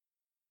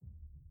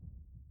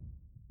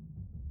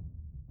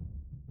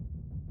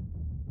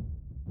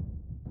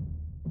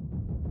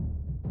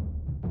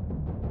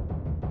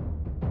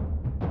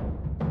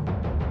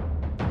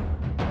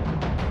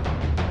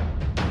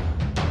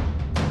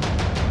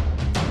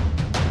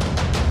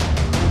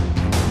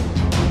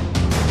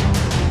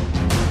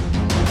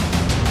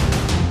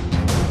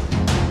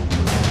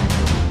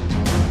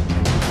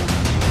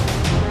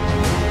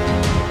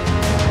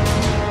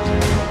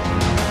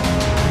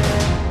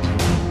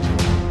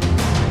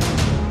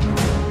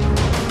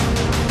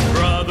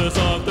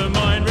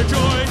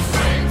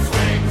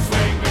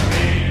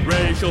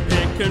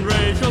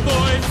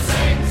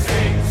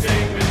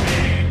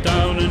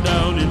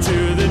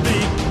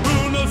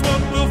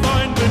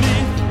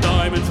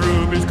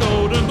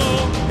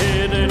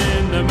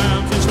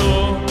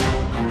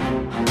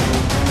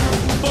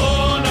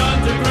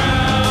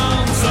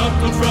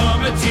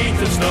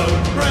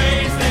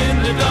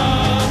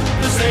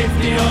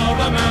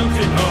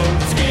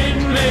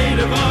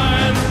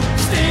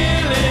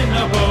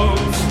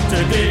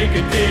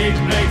a dig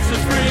makes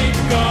us free.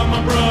 Come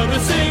on, brother,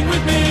 sing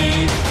with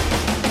me.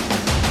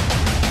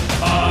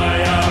 I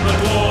am a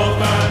dwarf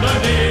and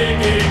I'm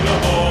digging a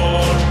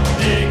hole.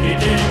 Diggy,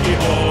 diggy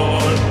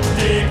hole.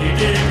 Diggy,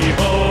 diggy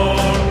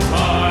hole.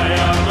 I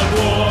am a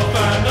dwarf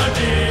and I'm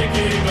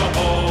digging a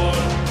hole.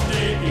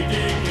 Diggy,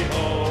 diggy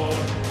hole.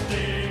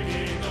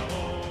 Digging a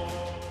hole.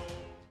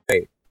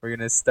 Wait, we're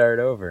gonna start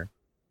over.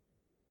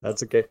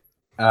 That's okay.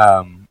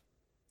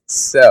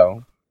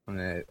 So I'm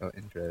gonna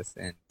intro this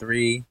in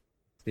 3,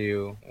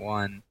 2,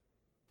 1.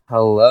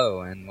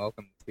 Hello and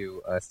welcome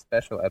to a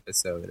special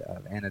episode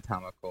of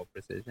Anatomical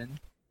Precision.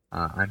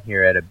 I'm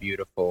here at a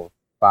beautiful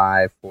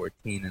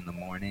 5:14 in the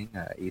morning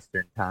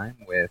Eastern Time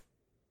with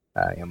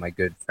my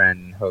good friend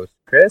and host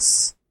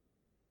Chris.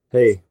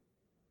 Hey.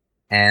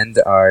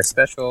 And our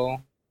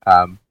special,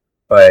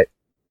 but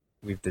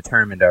we've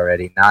determined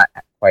already, not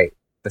quite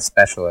the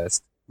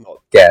specialist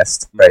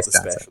guest, Bryce the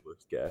Johnson.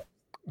 specialist, yeah.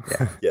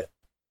 Yeah.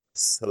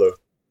 Hello.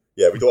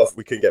 Yeah,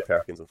 we couldn't get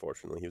Perkins,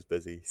 unfortunately. He was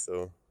busy,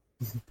 so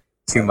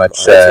Too much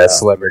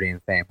celebrity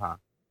and fame, huh?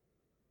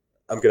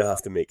 I'm gonna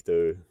have to make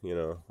do.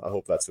 I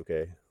hope that's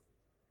okay.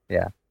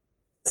 Yeah.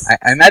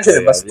 I imagine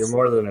it must. You're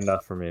more than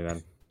enough for me,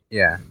 man.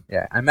 Yeah.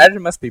 I imagine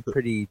it must be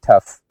pretty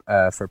tough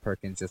for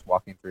Perkins just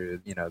walking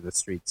through, the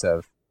streets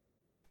of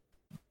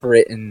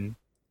Britain,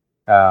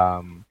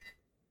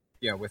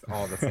 with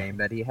all the fame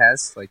that he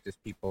has, like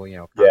just people,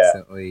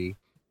 constantly,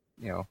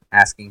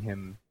 asking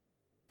him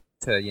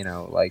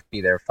to,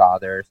 be their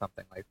father or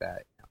something like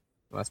that.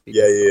 It must be.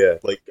 Yeah.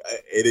 Like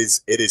it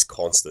is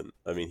constant.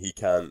 I mean, he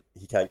can't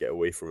get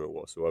away from it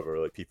whatsoever.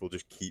 Like people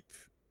just keep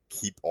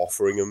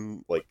offering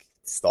him like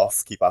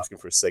stuff, keep asking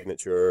for a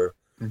signature.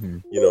 Mm-hmm.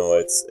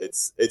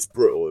 It's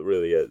brutal. It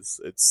really is.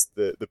 It's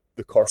the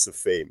curse of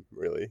fame,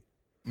 really.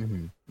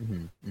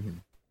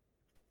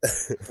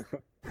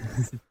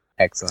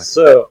 Excellent.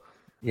 So,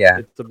 yeah,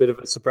 it's a bit of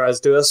a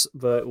surprise to us,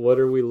 but what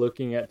are we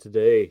looking at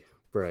today,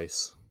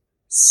 Bryce?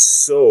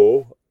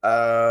 So,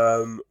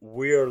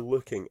 we are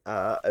looking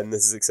at, and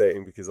this is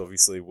exciting because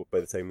obviously by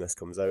the time this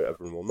comes out,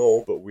 everyone will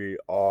know, but we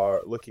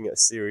are looking at a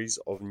series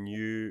of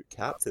new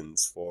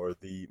captains for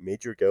the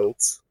major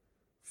guilds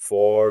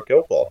for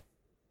Guild Ball.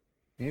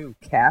 New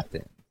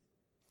captain.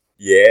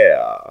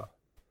 Yeah.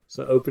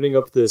 So opening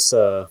up this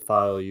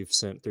file you've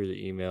sent through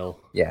the email.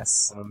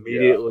 Yes. I'm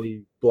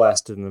immediately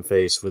blasted in the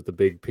face with the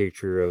big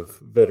picture of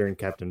veteran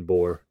Captain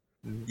Boar.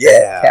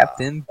 Yeah.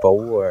 Captain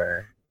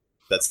Boar.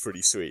 That's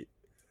pretty sweet.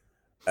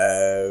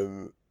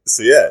 So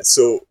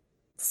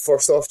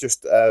first off,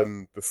 just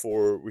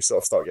before we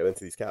sort of start getting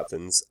into these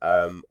captains,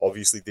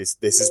 obviously this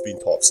has been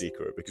top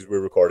secret because we're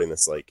recording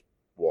this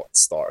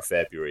start of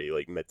February,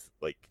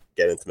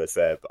 getting into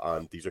mid-Feb,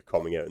 and these are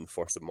coming out on the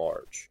 1st of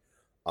March.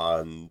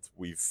 And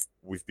we've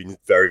been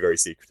very, very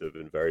secretive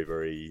and very,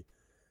 very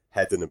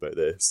hidden about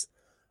this,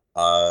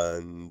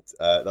 and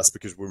that's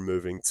because we're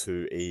moving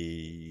to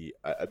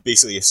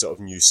basically a sort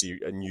of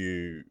a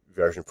new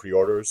version of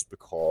pre-orders,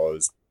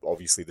 because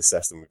obviously the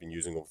system we've been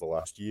using over the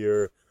last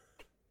year,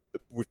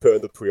 we put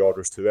in the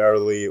pre-orders too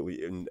early,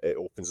 and it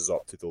opens us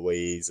up to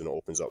delays, and it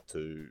opens up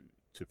to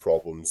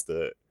problems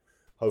that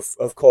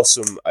have caused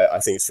some, I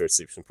think it's fair to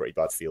say, some pretty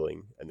bad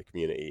feeling in the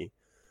community.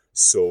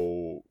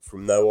 So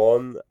from now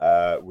on,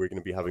 we're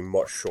going to be having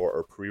much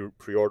shorter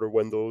pre-order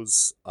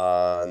windows,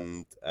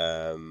 and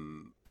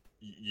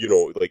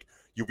you'll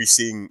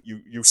see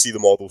the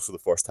models for the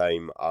first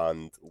time,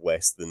 and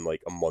less than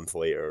a month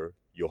later,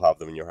 you'll have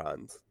them in your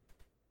hand.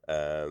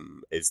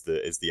 Is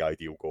the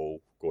ideal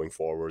goal going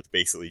forward?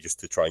 Basically, just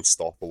to try and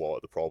stop a lot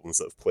of the problems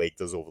that have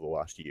plagued us over the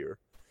last year.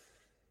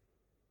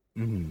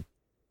 Mm-hmm.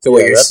 So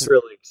that's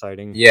really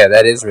exciting. Yeah,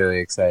 that is really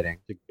exciting.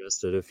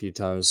 Suggested a few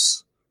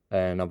times.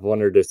 And I've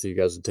wondered if you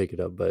guys would take it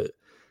up, but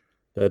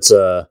that's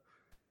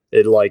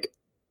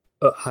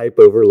hype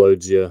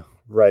overloads you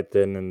right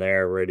then and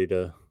there, ready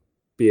to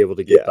be able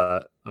to get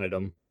that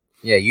item.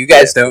 Yeah, you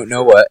guys don't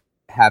know what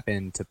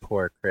happened to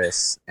poor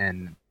Chris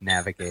and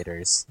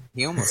Navigators.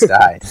 He almost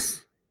died.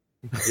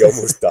 He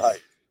almost died.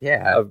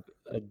 Yeah,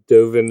 I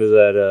dove into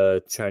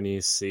that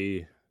Chinese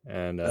sea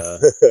and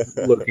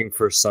looking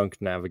for sunk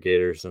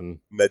Navigators, and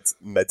mid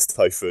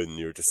typhoon,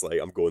 you're just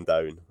like, I'm going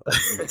down.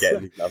 I'm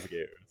getting these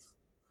Navigators.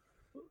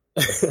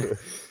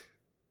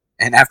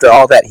 And after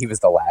all that, he was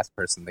the last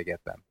person to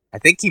get them. I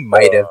think he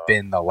might have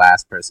been the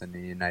last person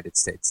in the United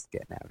States to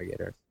get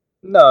Navigators.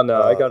 No,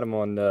 I got him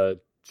on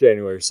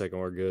January 2nd.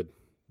 We're good.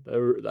 I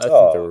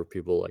think there were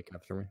people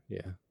after me.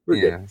 Yeah, we're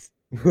good.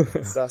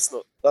 That's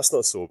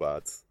not so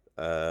bad.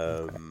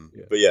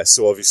 But yeah,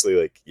 so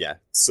obviously,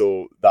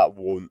 so that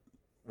won't,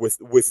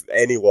 with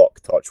any luck,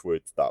 touch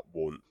wood, that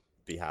won't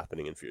be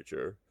happening in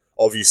future.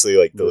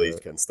 Obviously, delays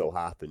can still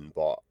happen,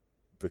 but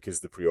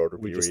because the pre-order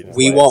period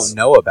we won't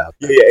know about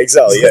that. Yeah,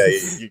 exactly. Yeah,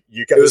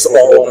 you it was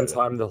all on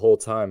time the whole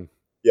time.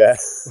 Yeah.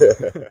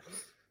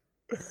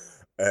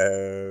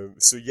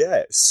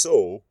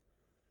 So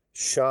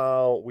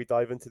shall we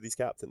dive into these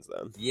captains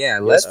then? Yeah,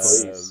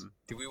 let's.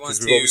 Do we want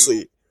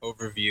to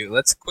overview?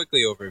 Let's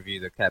quickly overview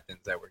the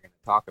captains that we're going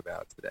to talk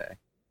about today.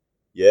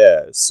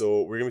 Yeah,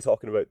 so we're going to be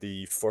talking about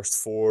the first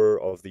four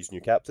of these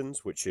new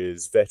captains, which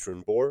is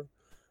Veteran Boar,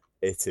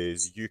 it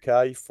is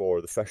Yukai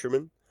for the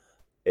Fishermen,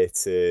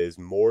 it is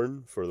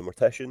Morn for the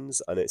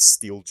Morticians, and it's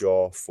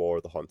Steeljaw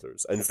for the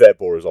Hunters. And Vet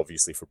Boar is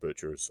obviously for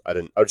Butchers. I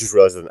just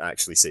realized I didn't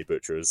actually say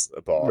Butchers,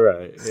 but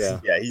Right.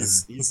 Yeah. yeah,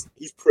 he's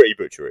pretty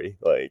butchery.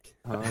 Like,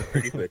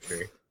 Pretty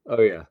butchery.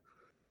 Oh yeah.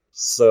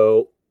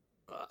 So,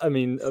 I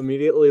mean,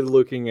 immediately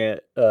looking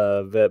at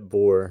Vet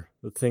Boar,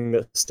 the thing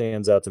that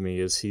stands out to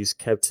me is he's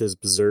kept his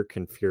Berserk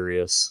and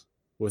Furious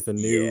with a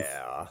new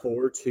yeah,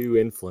 4-2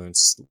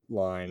 influence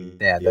line.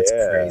 Yeah, that's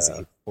Yeah.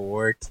 crazy.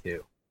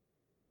 4-2.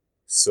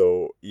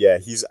 So yeah,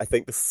 he's I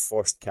think the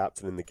first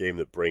captain in the game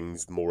that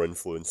brings more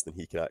influence than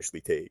he can actually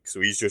take.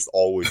 So he's just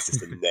always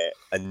just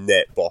a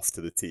net buff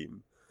to the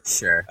team.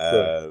 Sure.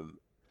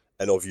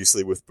 And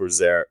obviously with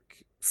Berserk,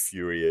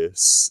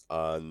 Furious,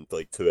 and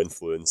like 2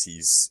 influence,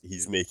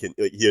 he's making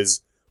like he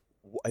is,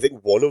 I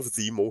think, one of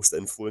the most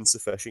influence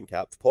efficient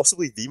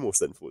possibly the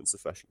most influence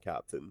efficient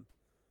captain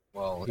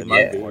Well, in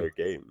yeah. the entire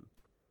game.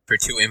 For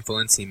 2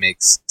 influence, he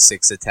makes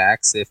 6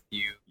 attacks if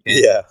you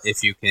can, Yeah.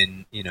 if you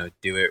can,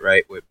 do it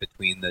right with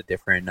between the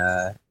different,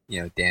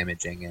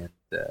 damaging and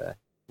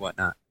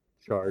whatnot.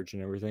 Charge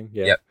and everything.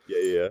 Yeah. Yep.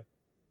 Yeah.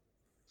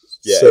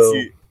 Yeah, So,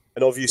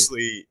 and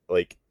obviously,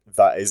 like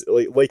that is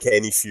like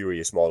any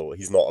Furious model,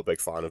 he's not a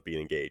big fan of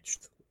being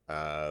engaged,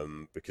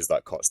 because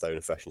that cuts down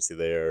efficiency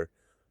there.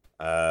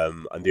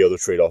 And the other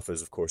trade-off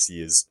is, of course,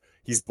 he's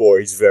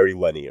very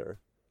linear.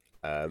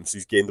 So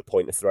he's gained a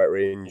point of threat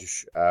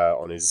range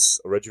on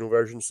his original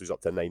version, so he's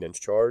up to a 9-inch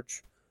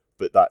charge,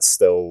 but that's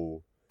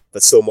still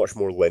much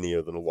more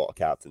linear than a lot of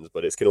captains.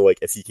 But it's kind of like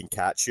if he can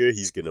catch you,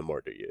 he's gonna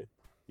murder you.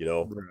 You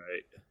know?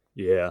 right.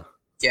 Yeah.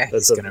 Yeah,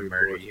 That's he's a gonna very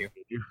murder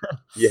important you.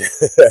 Yeah.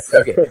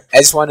 Okay, I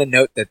just want to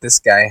note that this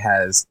guy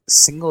has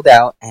singled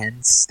out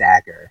and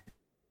stagger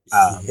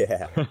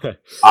Yeah.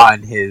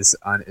 on his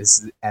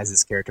as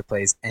his character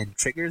plays, and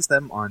triggers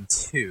them on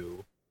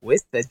 2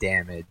 with the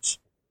damage,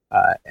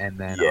 and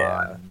then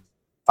Yeah. on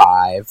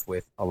 5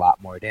 with a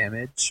lot more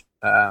damage.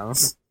 Yeah.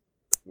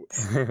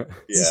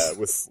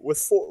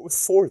 With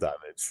 4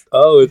 damage.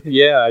 Oh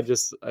yeah, I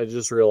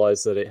just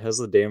realized that it has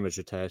the damage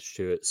attached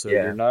to it, so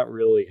Yeah. you're not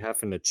really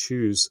having to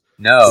choose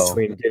No,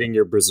 between getting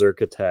your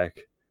Berserk attack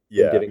and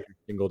Yeah. getting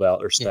singled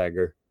out or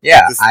stagger.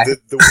 yeah,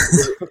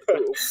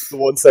 The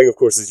one thing, of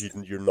course, is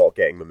you're not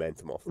getting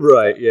momentum off.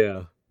 Right.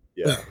 Yeah.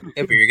 Yeah.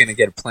 yeah, but you're gonna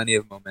get plenty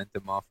of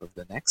momentum off of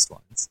the next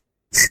ones.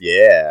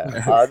 Yeah,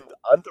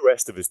 and the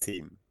rest of his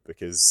team,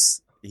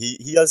 because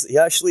he has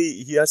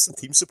some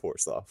team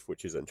support stuff,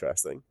 which is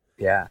interesting.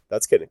 Yeah,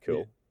 That's kind of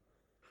cool.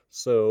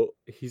 So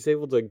he's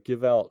able to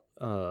give out,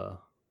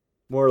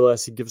 more or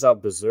less, he gives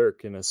out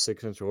Berserk in a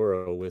 6-inch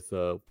aura with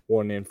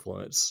 1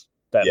 influence.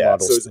 That Yeah,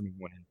 model so it's- spending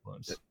 1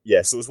 influence.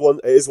 Yeah, so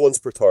it is once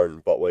per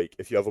turn, but like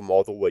if you have a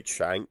model like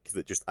Shank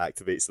that just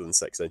activates within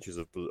 6 inches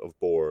of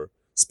Boar,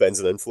 spends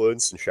an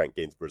influence, and Shank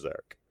gains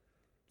Berserk.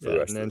 For the Yeah,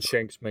 rest and of then the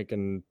Shank's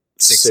making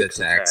 6 6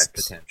 attacks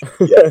attacks.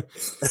 potential. Yeah.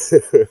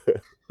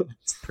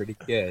 It's pretty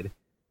good.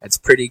 It's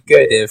pretty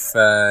good if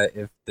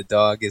the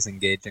dog is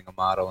engaging a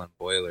model and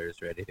Boiler is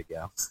ready to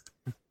go.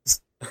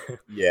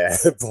 Yeah,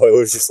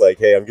 Boiler's just like,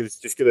 hey, I'm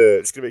just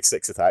gonna make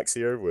 6 attacks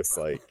here with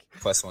like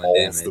 +1 all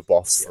damage. of the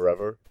buffs Yeah.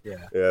 forever.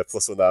 Yeah. Yeah,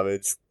 +1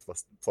 damage,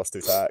 plus 2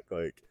 attack,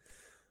 like,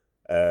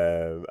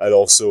 and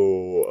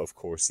also, of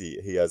course,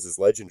 he has his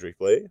legendary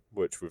play,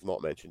 which we've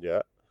not mentioned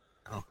yet,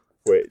 Oh.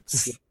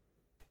 which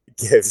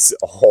gives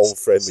all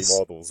friendly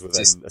models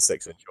within just- a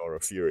 6-inch aura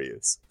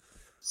Furious.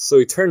 So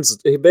he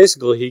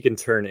can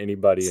turn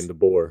anybody into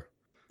Boar.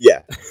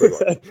 Yeah, pretty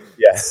much.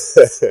 Yeah,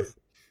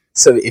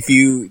 So if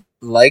you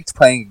liked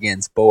playing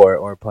against Boar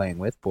or playing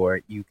with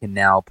Boar, you can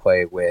now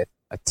play with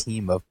a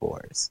team of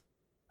Boars.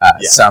 Yeah.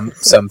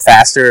 Some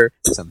faster,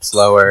 some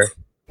slower.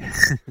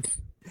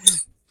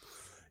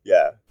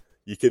 yeah.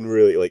 You can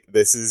really like.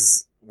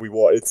 We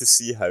wanted to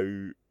see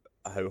how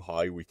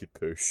high we could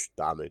push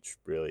damage,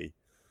 really,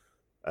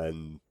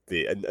 and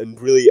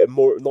really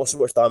more, not so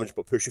much damage,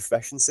 but push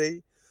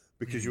efficiency.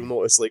 Because you'll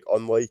notice, like,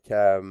 unlike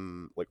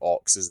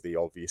Ox is the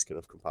obvious kind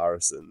of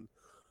comparison,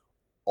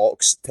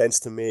 Ox tends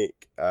to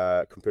make,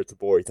 compared to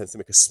Boar, he tends to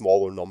make a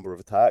smaller number of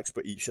attacks,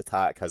 but each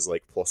attack has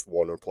like +1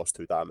 or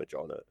 +2 damage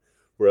on it.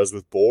 Whereas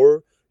with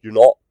Boar, you're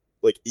not,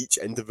 like, each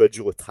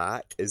individual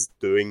attack is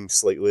doing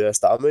slightly less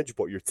damage,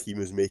 but your team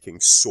is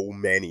making so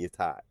many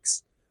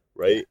attacks,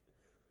 right? Yeah.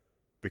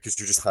 Because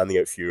you're just handing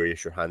out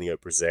Furious, you're handing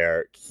out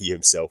Berserk, he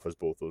himself has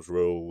both those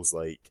roles,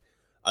 like,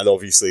 and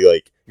obviously,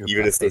 like, You're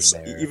even if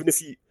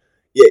buffing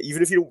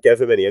even if you don't give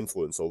him any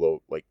influence,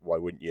 although, like, why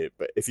wouldn't you?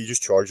 But if he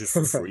just charges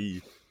for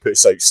free,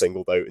 puts out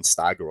singled out and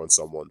stagger on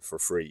someone for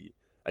free,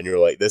 and you're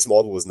like, this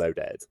model is now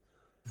dead.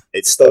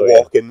 It's still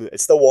walking.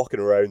 It's still walking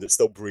around. It's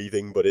still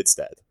breathing, but it's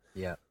dead.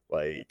 Yeah.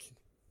 Like,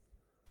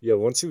 Yeah,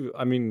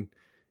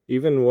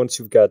 even once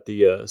you've got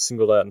the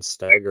singled out and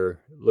stagger,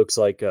 it looks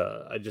like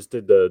I just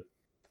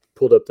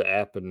pulled up the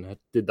app and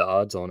did the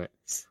odds on it.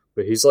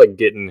 But he's like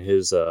getting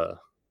his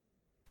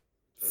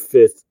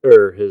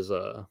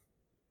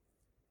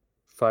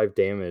 5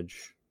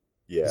 damage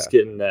Yeah. He's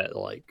getting that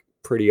like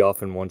pretty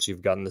often once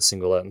you've gotten the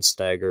single out and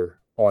stagger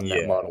on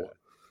that model.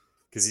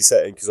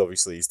 Because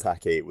obviously he's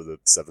TAC 8 with a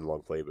 7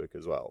 long playbook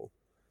as well.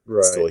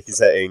 Right. So like he's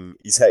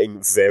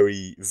hitting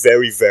very,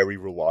 very, very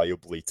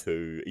reliably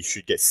too. He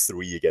should get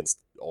 3 against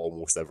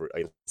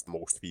against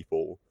most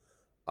people.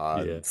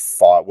 And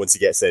once he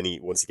gets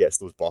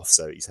those buffs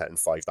out, he's hitting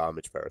 5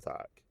 damage per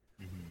attack.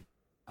 Mm-hmm.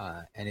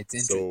 And it's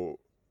interesting.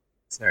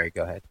 Sorry,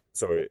 go ahead.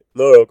 Sorry.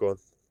 No, go on.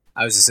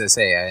 I was just gonna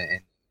say,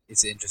 and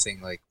it's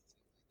interesting. Like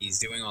he's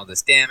doing all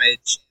this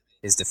damage.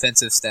 His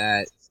defensive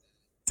stat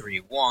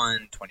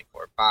 3-1,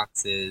 24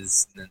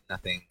 boxes,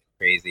 nothing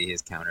crazy.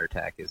 His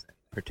counterattack isn't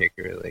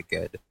particularly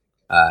good.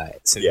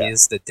 He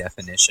is the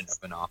definition of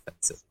an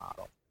offensive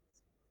model.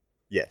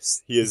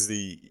 Yes, he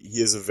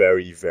is a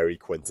very, very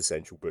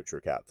quintessential butcher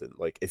captain.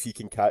 Like if he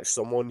can catch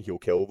someone, he'll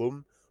kill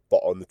them.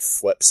 But on the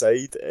flip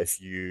side,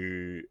 if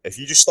you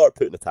just start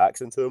putting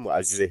attacks into him,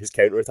 as you say, his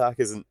counterattack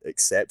isn't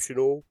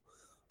exceptional,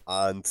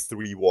 and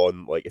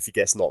 3-1, like if he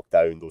gets knocked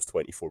down, those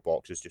 24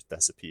 boxes just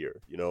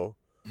disappear. You know.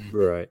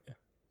 Right.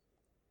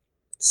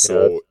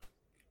 So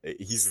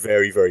he's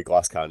very, very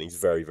glass cannon. He's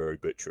very, very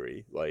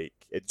butchery. Like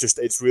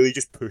it's really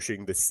just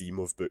pushing the theme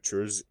of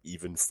butchers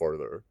even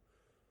further.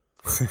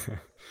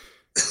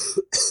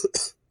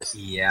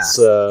 Yeah.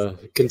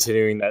 It's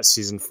continuing that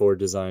season 4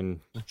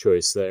 design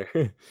choice there.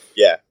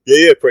 Yeah,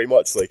 pretty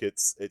much. Like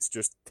it's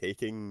just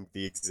taking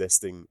the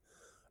existing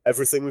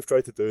everything we've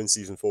tried to do in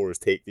season 4 is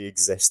take the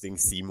existing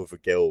theme of a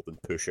guild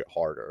and push it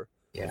harder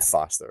and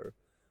faster.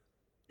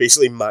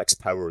 Basically max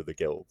power the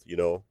guild, you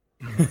know?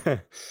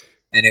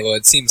 And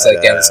it seems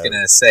like I was going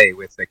to say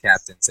with the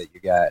captains that you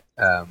got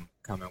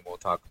coming, we'll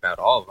talk about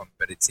all of them,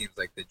 but it seems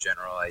like the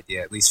general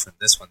idea, at least from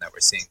this one that we're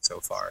seeing so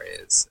far,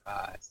 is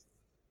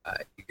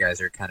you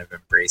guys are kind of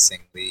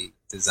embracing the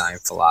design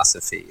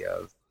philosophy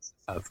of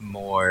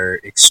more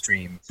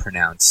extreme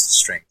pronounced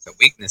strengths and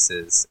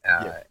weaknesses,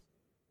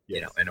 you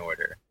know, in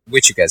order,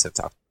 which you guys have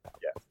talked about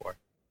before.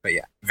 But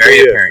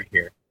very apparent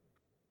here.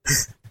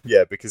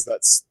 Yeah, because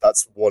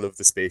that's one of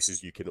the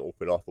spaces you can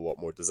open up a lot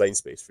more design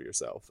space for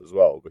yourself as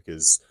well.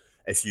 Because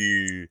if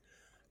you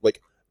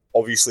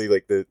obviously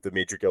the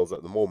major guilds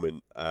at the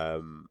moment,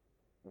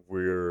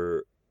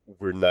 we're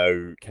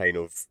now kind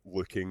of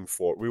looking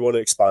for. We want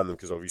to expand them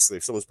because obviously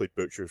if someone's played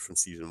Butcher from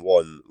season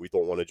 1, we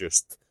don't want to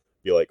just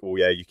be like, oh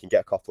yeah, you can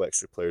get a couple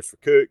extra players for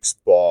Cooks,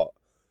 but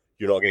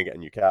you're not going to get a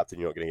new captain,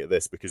 you're not going to get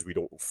this because we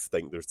don't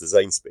think there's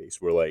design space.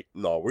 We're like,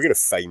 no, we're going to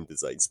find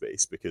design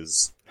space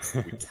because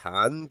we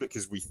can,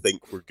 because we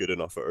think we're good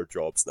enough at our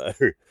jobs now.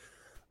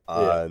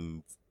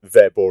 And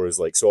Vetbor is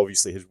like, so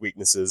obviously his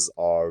weaknesses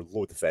are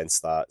low defense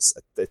stats,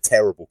 a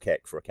terrible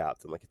kick for a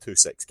captain, like a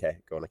 2-6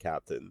 kick on a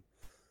captain.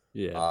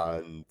 Yeah.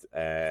 And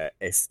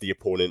if the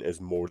opponent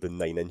is more than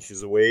 9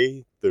 inches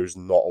away, there's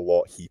not a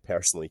lot he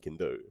personally can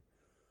do.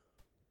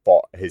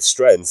 But his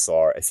strengths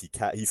are if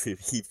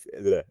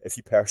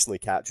he personally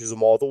catches a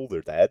model,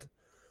 they're dead,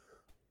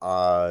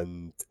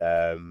 and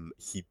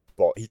he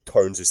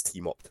turns his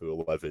team up to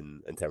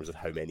 11 in terms of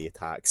how many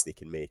attacks they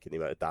can make and the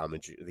amount of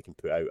damage they can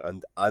put out.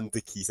 And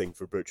the key thing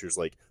for Butcher's,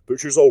 like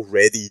Butcher's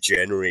already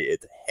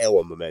generated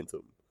hella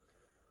momentum,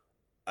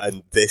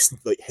 and this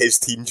his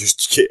team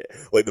just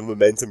the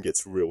momentum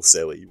gets real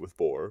silly with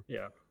Boar.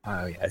 Yeah.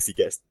 Oh yeah.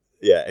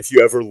 If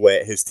you ever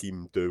let his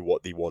team do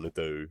what they want to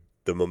do,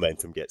 the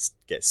momentum gets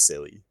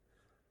silly.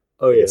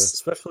 Oh yeah,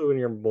 especially when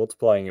you're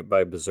multiplying it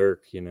by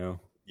Berserk, you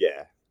know.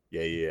 Yeah.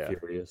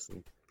 Furious.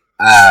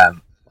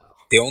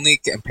 The only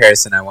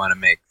comparison I want to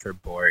make for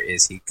Boar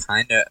is he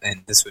kind of,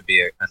 and this would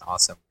be an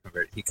awesome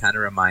convert. He kind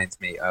of reminds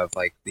me of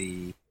like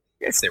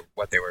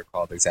what they were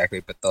called exactly,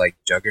 but the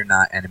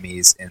Juggernaut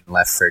enemies in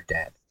Left 4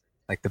 Dead,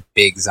 like the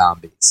big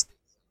zombies.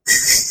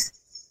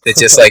 That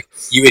just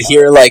you would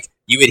hear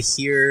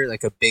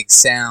like a big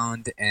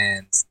sound,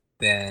 and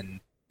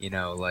then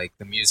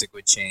the music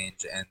would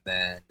change, and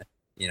then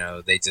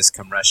they just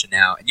come rushing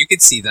out, and you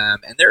could see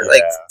them, and they're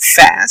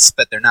fast,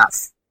 but they're not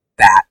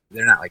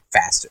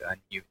faster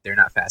than you. They're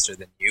not faster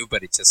than you,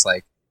 but it's just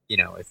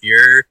if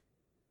you're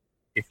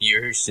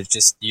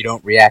just you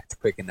don't react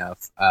quick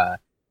enough,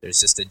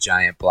 there's just a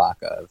giant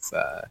block of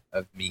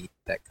meat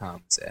that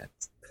comes, and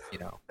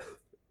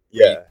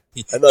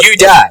and that's you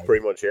die.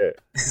 Pretty much it.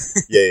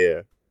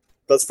 Yeah.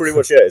 That's pretty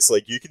much it. It's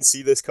like you can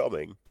see this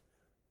coming.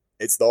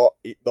 It's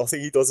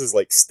nothing he does is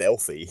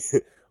stealthy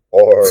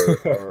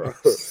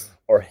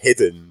or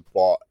hidden,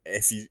 but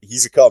if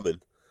he's a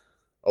coming,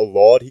 oh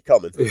lord, he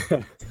coming.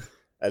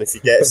 And if he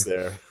gets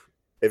there,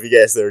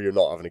 you're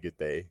not having a good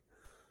day.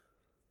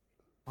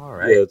 All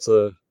right. Yeah, it's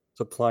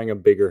applying a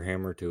bigger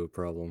hammer to a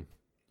problem.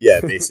 Yeah,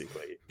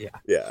 basically.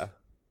 Yeah.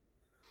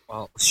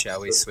 Well,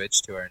 shall we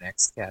switch to our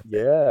next captain?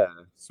 Yeah.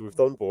 So we've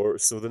done Boar.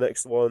 So the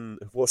next one,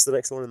 what's the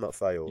next one in that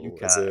file?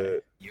 Is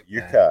it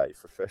Yukai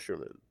for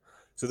Fisherman?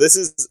 So this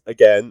is,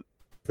 again,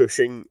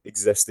 pushing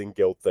existing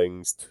guild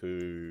things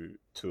to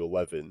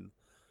 11.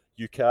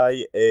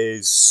 Yukai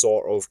is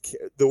sort of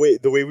the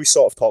way we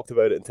sort of talked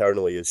about it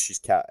internally is she's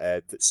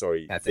Captain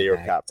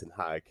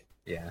Hag.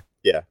 Yeah.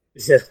 Yeah.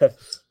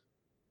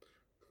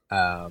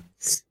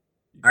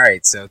 All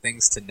right, so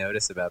things to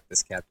notice about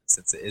this captain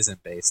since it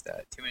isn't based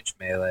 2-inch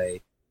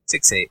melee,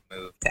 6'8"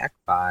 move, attack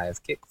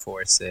 5, kick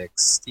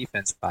 4-6,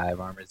 defense 5,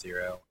 armor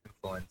 0,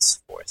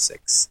 influence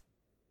 4-6.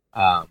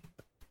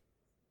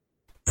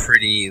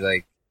 Pretty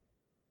like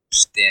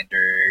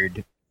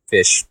standard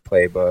fish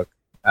playbook.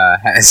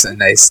 Has a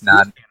nice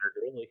non.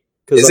 Really.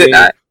 Is it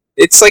not?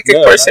 It's like a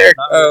No, Corsair.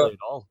 not really at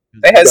all.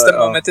 It has the Yeah,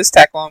 momentous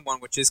tackle on one,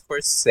 which is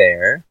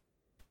Corsair,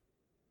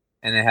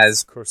 and it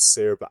has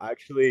Corsair, but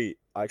actually,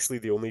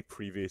 the only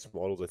previous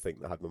models I think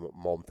that had the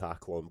mom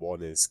tackle on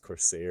one is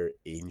Corsair,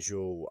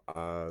 Angel,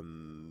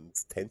 and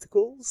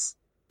Tentacles.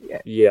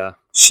 Yeah.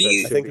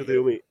 she. I think are the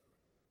only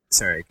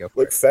Sorry, go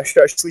for like it. fish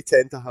actually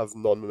tend to have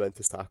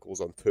non-momentous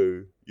tackles on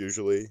 2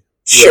 usually.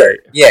 Sure. Right.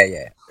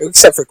 Yeah.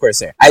 Except for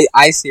Corsair.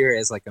 I see her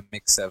as like a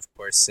mix of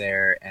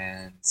Corsair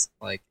and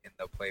like in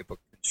the playbook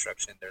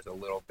construction there's a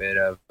little bit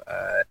of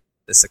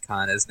the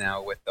Sakanas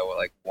now with the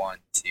like 1,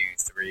 2,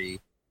 3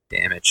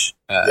 damage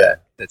Yeah.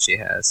 that she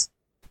has.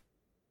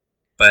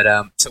 But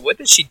so what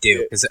does she do?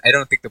 Yeah. Because I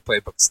don't think the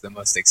playbook's the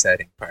most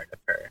exciting part of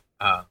her.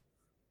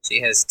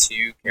 She has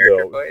 2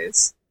 character No.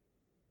 plays.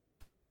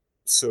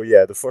 So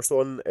yeah, the first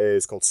one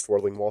is called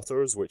Swirling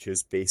Waters, which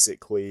is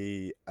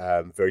basically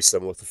very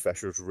similar to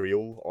Fisher's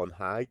Reel on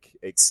Hag,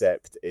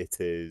 except it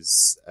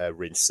is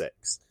range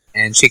 6.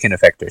 And she can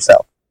affect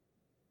herself.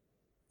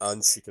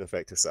 And she can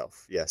affect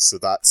herself. Yes, so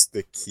that's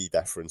the key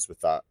difference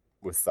with that.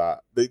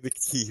 The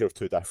key here of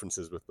 2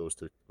 differences with those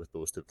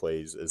two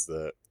plays is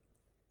that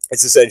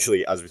it's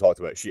essentially, as we talked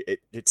about,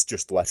 it's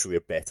just literally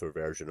a better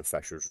version of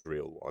Fisher's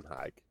Reel on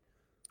Hag.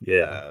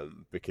 Yeah.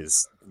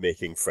 Because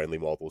making friendly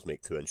models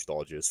make 2-inch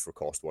dodges for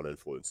cost 1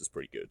 influence is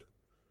pretty good.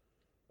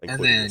 And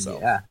Including then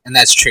yourself. and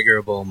that's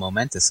triggerable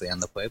momentously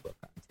on the playbook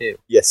too.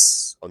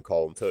 Yes, on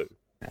column 2.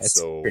 That's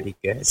So- pretty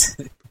good.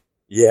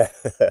 Yeah,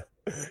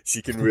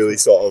 she can really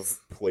sort of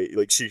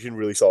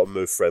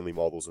move friendly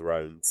models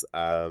around.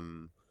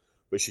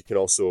 But she can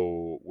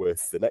also,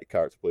 with the next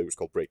character play, which is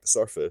called Break the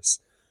Surface,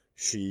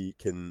 she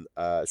can.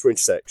 It's range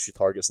 6. She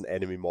targets an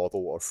enemy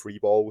model or free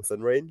ball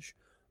within range,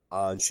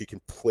 and she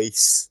can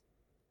place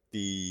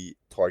the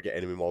target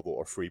enemy model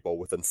or free ball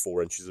within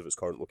 4 inches of its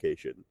current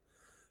location.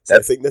 So I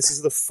think this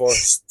is the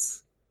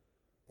first.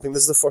 I think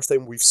this is the first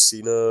time we've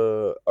seen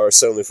or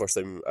certainly the first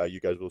time you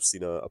guys will have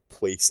seen a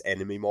place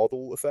enemy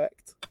model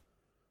effect.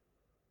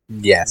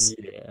 Yes.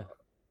 Yeah.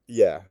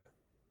 Yeah,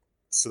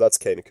 so that's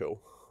kind of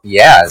cool.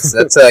 Yeah, so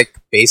that's like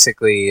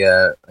basically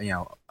a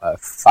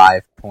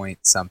 5-point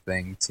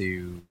something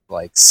to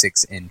like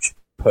 6-inch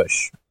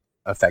push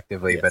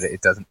effectively, but Yes.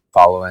 it doesn't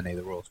follow any of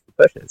the rules for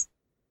pushes.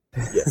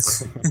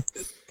 Yes,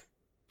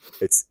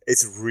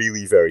 it's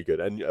really very good,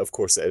 and of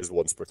course it is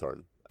once per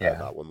turn. Yeah.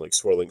 That one, like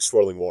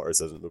swirling waters,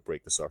 isn't what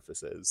Break the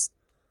Surface is,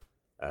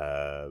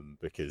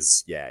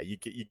 because you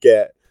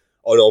get,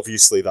 and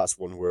obviously that's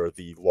one where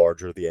the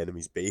larger the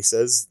enemy's base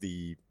is,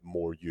 the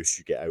more use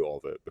you get out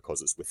of it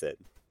because it's within.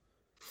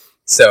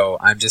 So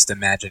I'm just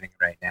imagining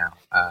right now.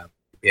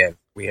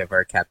 We have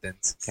our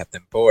captains,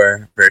 Captain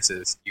Boar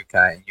versus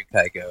Yukai, and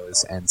Yukai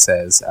goes and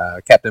says,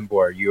 "Captain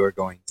Boar, you are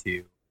going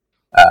to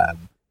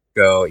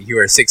go. You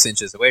are 6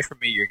 inches away from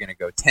me. You're going to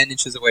go 10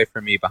 inches away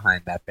from me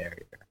behind that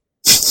barrier."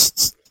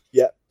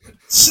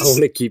 I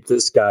want to keep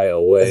this guy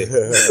away.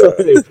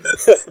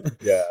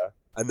 Yeah,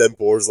 and then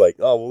Boar's like,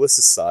 "Oh well, this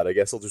is sad. I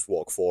guess I'll just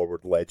walk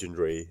forward,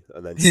 legendary,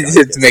 and then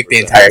To make the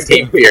entire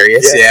team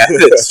furious. Yeah.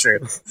 Yeah, that's true.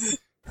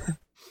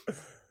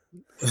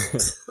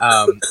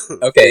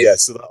 Okay. Yeah,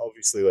 so that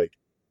obviously, like,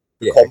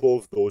 the Yeah. combo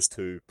of those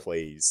 2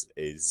 plays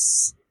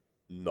is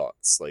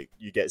nuts. Like,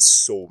 you get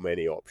so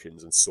many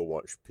options and so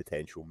much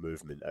potential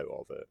movement out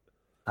of it.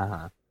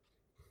 Uh-huh.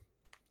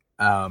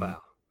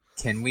 Wow.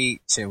 Can we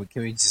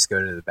just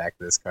go to the back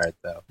of this card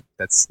though?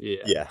 That's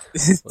Yeah. Yeah.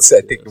 so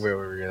I think where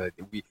we're really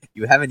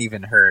you haven't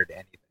even heard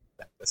anything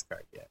about this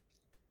card yet.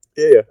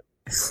 Yeah.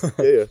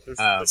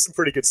 There's some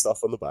pretty good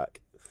stuff on the back.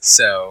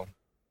 So,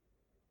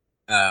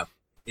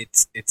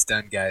 it's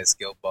done, guys.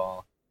 Guild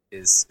Ball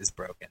is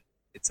broken.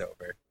 It's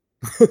over.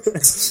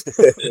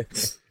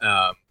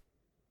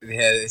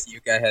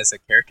 Yukai has a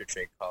character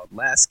trait called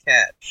Last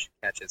Catch.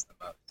 Catches the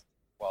most.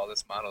 While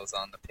this model is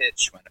on the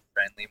pitch, when a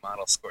friendly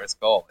model scores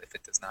goal, if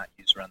it does not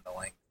use Run the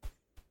Length,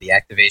 the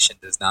activation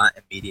does not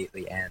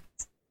immediately end.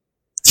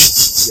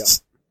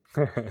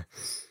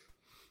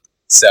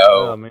 So,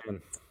 Oh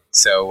man,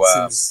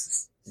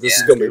 Seems- this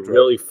is yeah. gonna be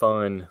really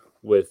fun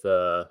with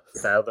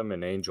Fathom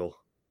and Angel.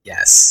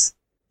 yes.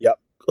 Yep.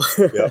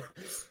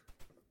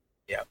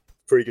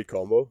 pretty good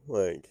combo.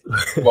 Like,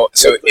 Well,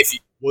 so if you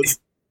one,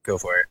 go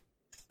for it.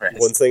 Right.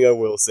 one thing I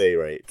will say,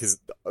 right, because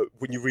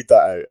when you read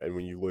that out and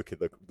when you look at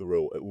the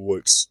rule, it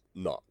looks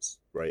nuts,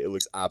 right? It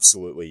looks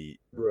absolutely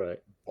Right.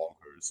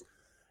 bonkers.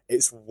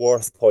 It's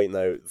worth pointing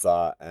out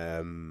that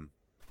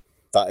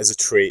that is a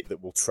trait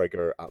that will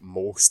trigger at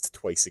most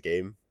twice a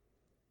game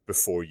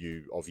before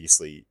you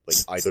obviously, like,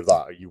 either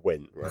that or you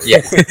win, right?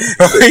 Yeah.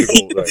 Right.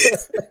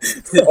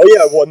 Oh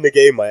yeah, I won the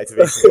game. My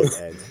activation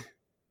doesn't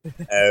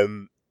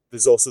end.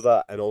 There's also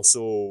that, and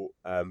also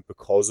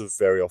because of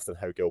very often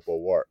how Guild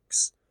Ball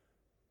works,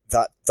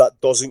 that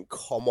doesn't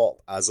come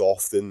up as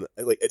often.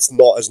 Like, it's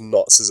not as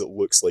nuts as it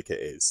looks like it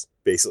is,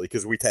 basically,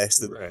 because we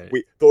tested. Right.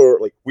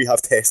 We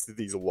have tested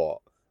these a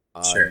lot,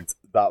 and Sure.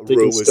 that They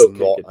can rule is still kick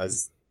not it.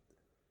 as.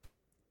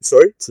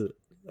 Sorry.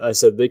 I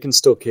said they can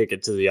still kick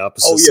it to the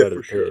opposite Oh, yeah, side of for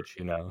the sure. pitch,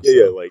 you know.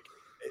 Yeah, so. like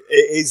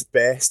it is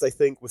best, I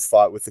think, with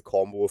the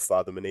combo of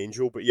Fathom and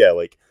Angel. But yeah,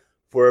 like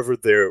wherever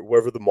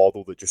the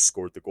model that just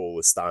scored the goal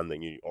is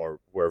standing, or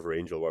wherever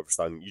Angel or wherever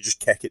standing, you just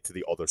kick it to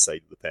the other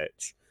side of the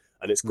pitch,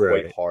 and it's quite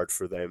Right. hard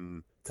for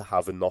them to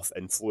have enough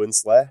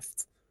influence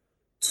left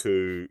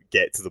to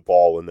get to the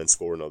ball and then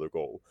score another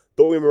goal.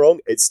 Don't get me wrong,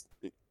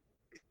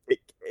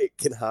 it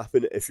can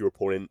happen if your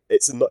opponent.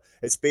 It's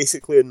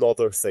basically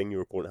another thing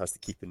your opponent has to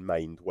keep in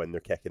mind when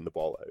they're kicking the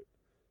ball out.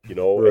 You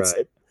know,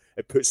 Right.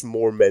 it puts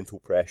more mental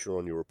pressure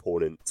on your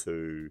opponent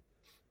to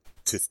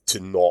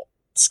not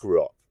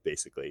screw up,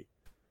 basically.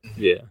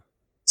 Yeah.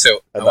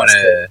 So And I want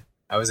that's to.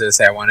 I was gonna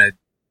say I want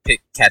to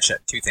catch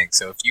up two things.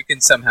 So if you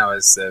can somehow,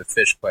 as the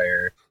fish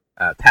player,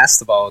 pass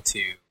the ball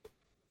to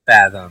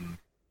Fathom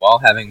while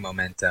having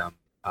momentum,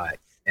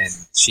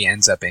 and she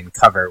ends up in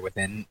cover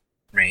within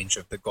range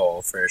of the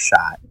goal for a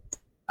shot,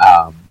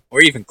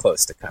 or even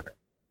close to cover,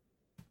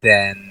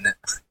 then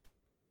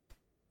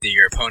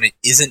your opponent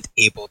isn't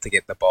able to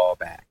get the ball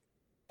back.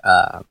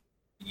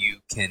 You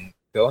can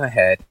go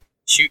ahead,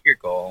 shoot your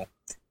goal,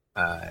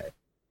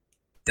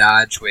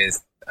 dodge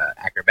with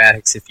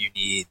acrobatics if you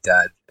need,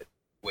 dodge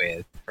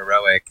with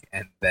heroic,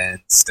 and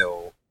then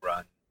still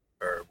run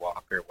or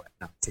walk or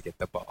whatnot to get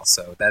the ball.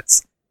 So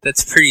that's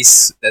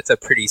a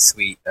pretty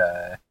sweet.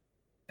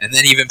 And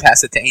then even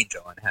pass it to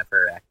Angel and have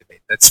her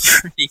activate.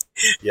 That's pretty.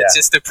 Yeah. It's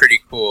just a pretty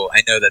cool.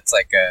 I know that's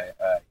like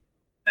a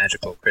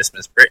magical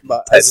Christmas Britain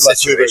But type as much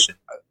as situation.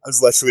 I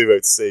was literally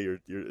about to say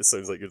it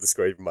sounds like you're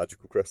describing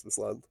magical Christmas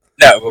land.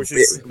 No, which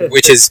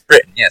which is- is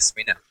Britain. Yes,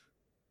 we know.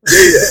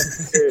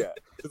 Yeah.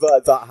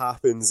 That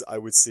happens, I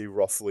would say,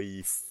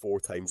 roughly 4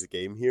 times a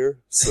game here.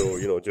 So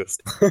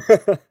just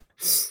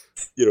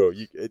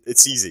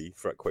it's easy,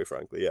 quite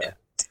frankly. Yeah.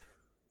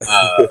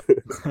 Uh,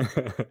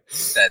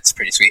 that's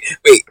pretty sweet.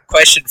 Wait,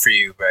 question for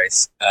you,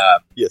 Bryce.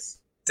 Yes.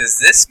 Does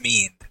this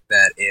mean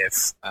that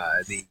if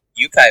the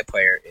Yukai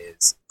player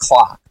is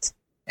clocked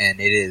and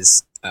it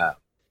is,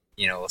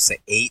 we'll say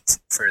 8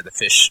 for the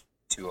fish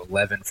to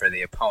 11 for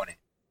the opponent,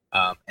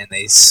 and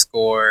they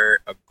score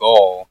a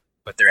goal,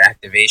 but their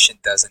activation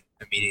doesn't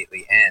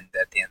immediately end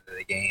at the end of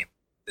the game,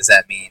 does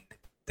that mean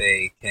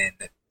they can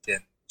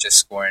just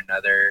score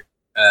another?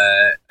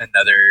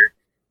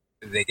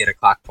 They get a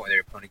clock point.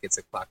 Their opponent gets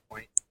a clock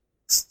point.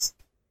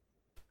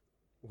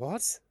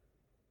 What?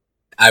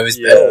 I was.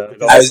 Yeah,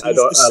 I was. I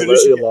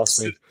literally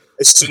lost me.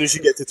 As soon as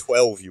you get to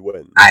 12, you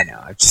win. I know.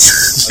 I'm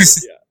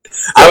just. Yeah.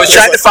 I was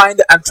trying to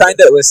find. I'm trying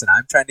to listen.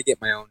 I'm trying to get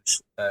my own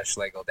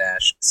Schlegel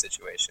Dash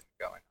situation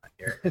going on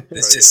here.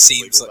 This just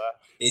seems like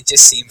it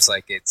just seems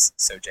like it's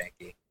so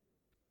janky.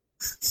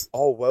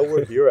 Oh, while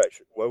we're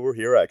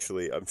here,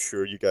 actually, I'm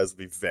sure you guys will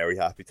be very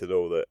happy to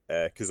know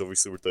that because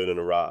obviously we're doing an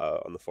errata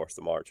on the 1st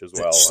of March as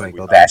well. and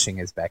Schlegel dashing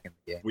is back in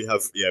the game.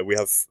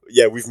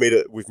 We've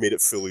made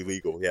it fully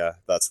legal. Yeah,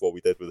 that's what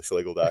we did with the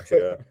Schlegel Dash.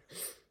 Yeah.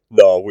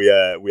 No, we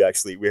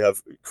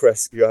have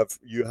Chris.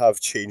 You have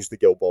changed the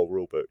Guild Ball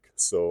rulebook,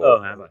 so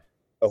Oh, have I?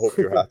 I hope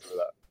you're happy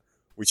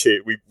with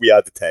that. We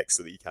add the text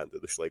so that you can't do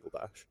the Schlegel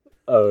Dash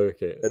Oh,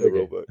 okay. in the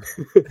Okay.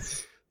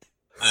 rulebook.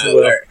 Well,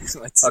 all right,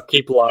 let's. I'll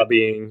keep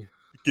lobbying.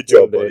 Good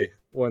job, One day- buddy.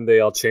 One day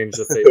I'll change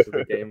the face of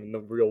the game in the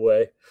real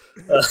way.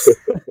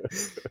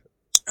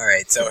 All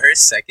right. So her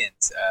second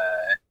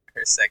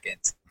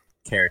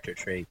character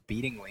trait,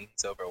 beating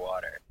wings over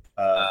water.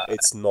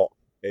 It's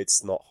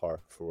not her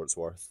for what it's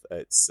worth.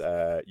 It's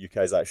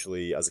Yukai's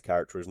actually as a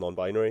character is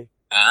non-binary.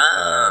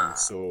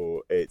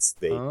 So it's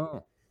they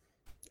Oh.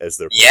 as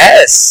their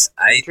Yes,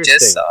 I Interesting.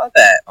 just saw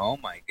that. Oh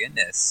my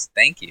goodness!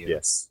 Thank you.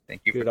 yes.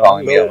 Thank you for Good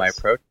calling on me you. on my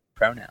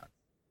pronoun.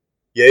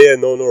 Yeah,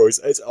 no worries.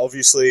 It's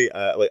obviously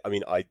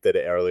I did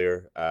it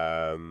earlier.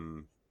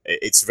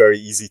 It's very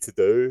easy to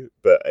do,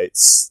 but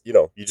it's you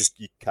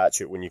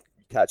catch it when you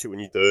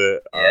do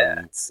it, Yeah.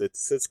 and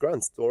it's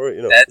grand. Don't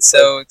worry, That's it's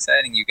so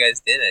exciting! You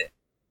guys did it.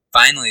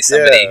 Finally,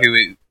 somebody Yeah.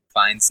 who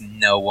finds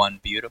no one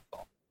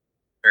beautiful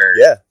or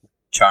yeah.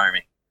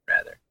 charming,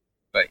 rather.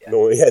 But yeah,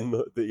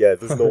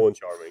 There's no one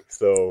charming.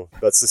 So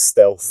that's the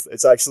stealth.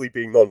 It's actually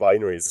being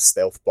non-binary is a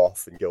stealth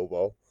buff in Guild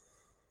Ball.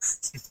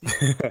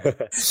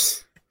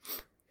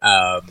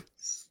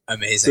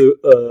 amazing.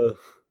 So,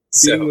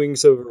 So, beating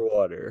wings over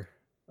water.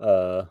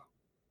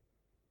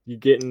 You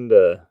get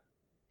into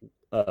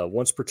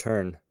once per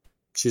turn.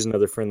 Choose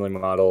another friendly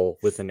model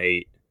with an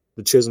 8.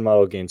 The chosen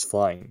model gains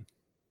flying.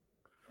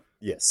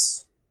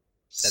 Yes,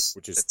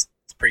 which is it's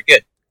pretty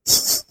good.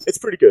 it's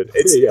pretty good.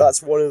 Yeah.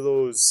 That's one of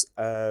those.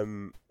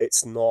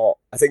 It's not.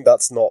 I think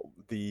that's not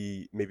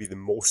maybe the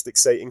most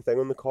exciting thing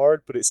on the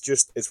card, but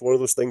it's one of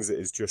those things that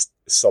is just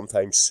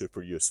sometimes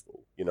super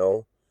useful.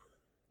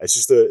 It's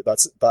just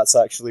that's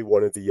actually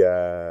one of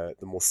the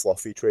more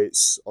fluffy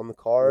traits on the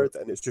card,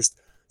 and it's just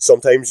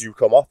sometimes you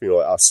come up and you're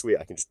like, oh sweet,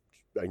 I can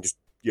just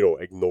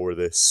ignore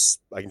this.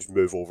 I can just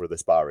move over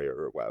this barrier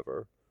or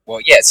whatever. Well,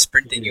 yeah,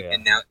 sprinting, Yeah.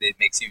 and now it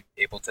makes you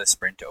able to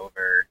sprint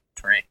over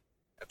terrain.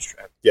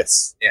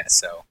 Yes. Yeah,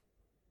 so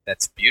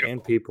that's beautiful.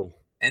 And people.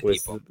 And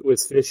with people.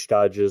 with fish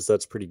dodges,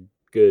 that's pretty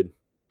good.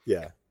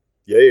 Yeah.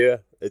 Yeah.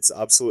 It's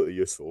absolutely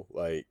useful.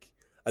 Like,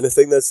 and the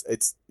thing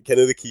it's kind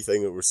of the key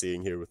thing that we're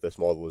seeing here with this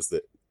model is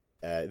that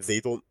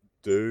they don't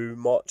do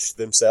much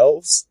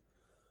themselves.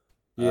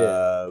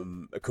 Yeah.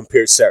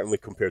 Certainly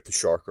compared to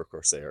Shark or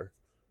Corsair.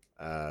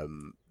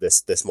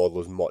 This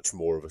model is much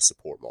more of a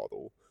support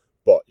model,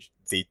 but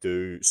they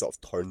do sort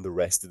of turn the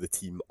rest of the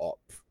team up.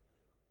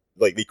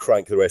 Like, they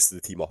crank the rest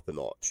of the team up a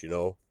notch,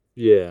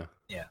 Yeah.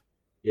 Yeah.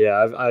 Yeah,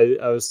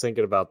 I was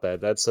thinking about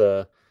that. That's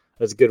a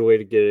good way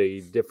to get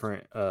a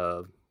different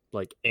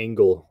like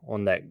angle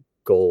on that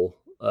goal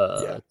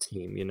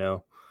team,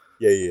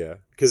 Yeah.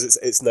 Because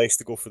it's nice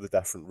to go for the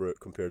different route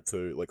compared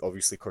to, like,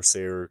 obviously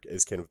Corsair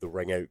is kind of the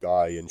ring out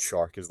guy and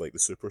Shark is like the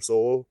super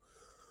solo.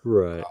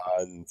 Right.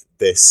 And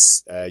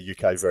this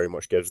Yukai very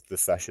much gives the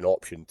fish an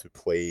option to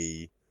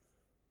play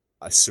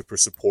a super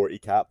supporty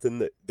captain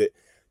that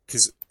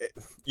because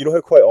you know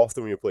how quite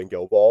often when you're playing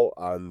Guild Ball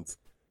and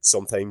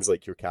sometimes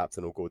like your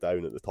captain will go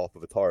down at the top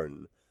of a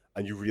turn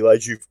and you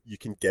realize you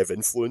can give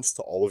influence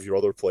to all of your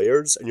other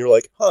players and you're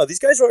like, these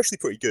guys are actually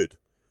pretty good.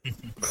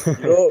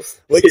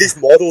 Like,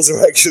 these models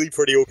are actually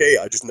pretty okay.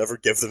 I just never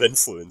give them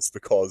influence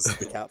because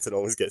the captain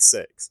always gets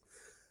 6.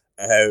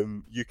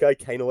 Yukai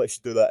kind of lets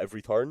you do that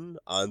every turn,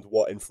 and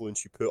what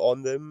influence you put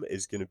on them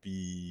is going to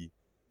be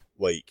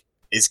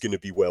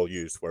well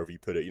used wherever you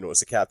put it.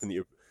 It's a captain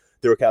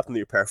they're a captain that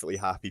you're perfectly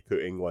happy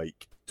putting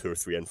like 2 or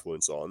 3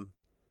 influence on.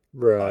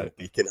 Right.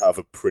 You can have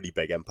a pretty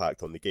big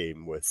impact on the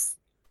game with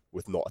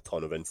not a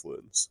ton of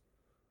influence.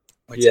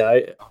 Which Yeah,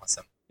 is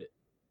awesome.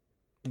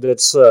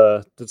 That's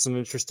an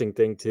interesting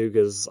thing too,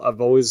 because I've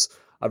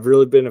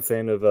really been a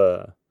fan of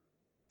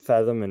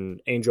Fathom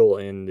and Angel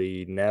and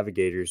the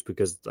Navigators,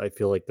 because I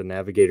feel like the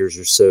Navigators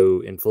are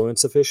so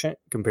influence efficient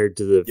compared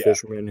to the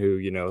Fishermen, who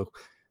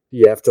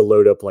you have to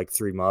load up like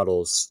 3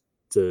 models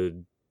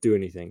to do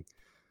anything.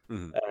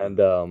 Mm-hmm.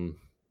 And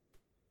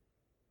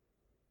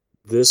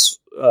this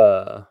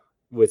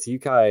with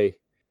Yukai,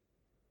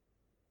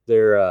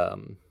 their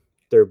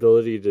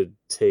ability to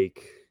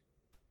take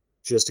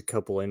just a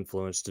couple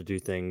influence to do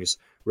things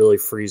really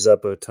frees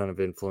up a ton of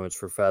influence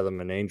for Fathom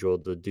and Angel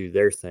to do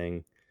their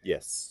thing.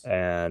 Yes.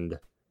 And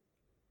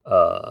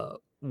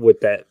with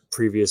that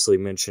previously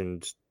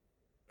mentioned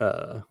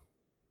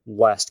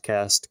last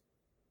cast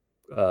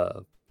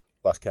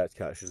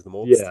catches the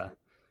most.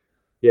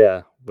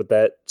 Yeah, with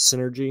that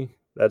synergy,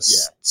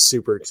 that's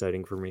super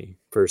exciting for me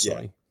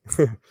personally.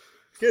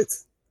 Good.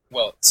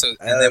 Well, so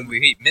and then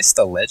we missed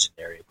the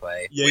legendary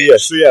play. Yeah.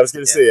 So I was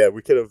gonna say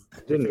we could have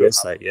didn't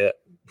miss that yet.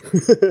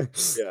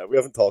 Yeah, we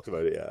haven't talked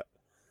about it yet.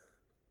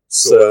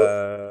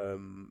 So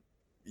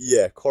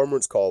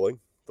Cormorant's Calling,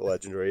 the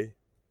legendary.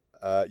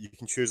 You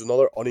can choose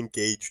another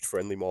unengaged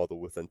friendly model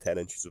within 10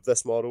 inches of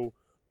this model,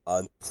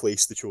 and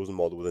place the chosen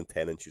model within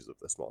 10 inches of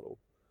this model.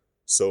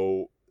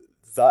 So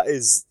that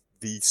is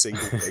the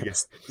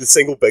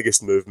single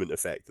biggest movement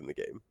effect in the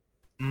game.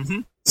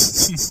 Mm-hmm.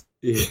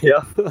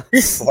 Yeah,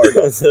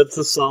 that's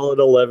a solid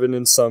 11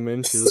 in some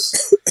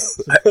inches.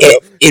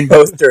 In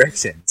both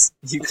directions,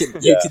 you can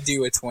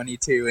do a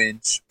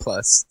 22-inch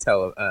plus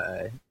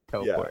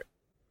teleport.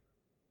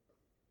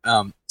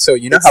 So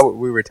how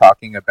we were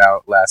talking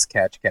about last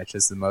catch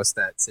is the most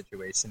that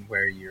situation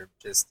where you're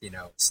just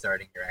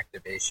starting your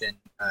activation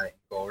in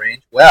goal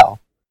range. Well,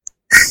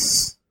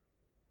 this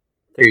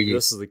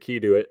is the key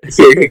to it.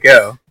 Here you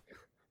go.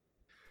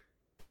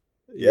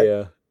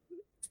 Yeah.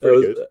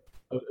 It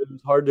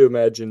was hard to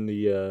imagine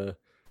the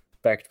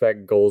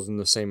back-to-back goals in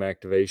the same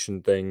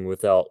activation thing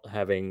without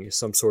having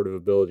some sort of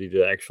ability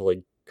to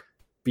actually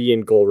be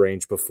in goal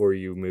range before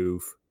you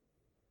move.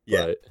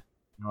 Yeah. But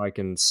now I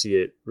can see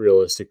it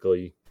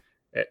realistically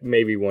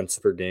maybe once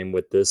per game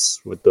with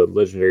the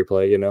legendary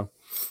play,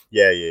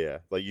 Yeah.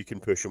 Like, you can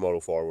push a model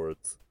forward,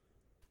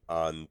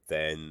 and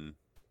then,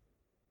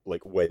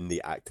 like, when they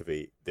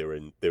activate, they're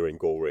in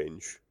goal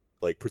range.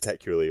 Like,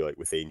 particularly like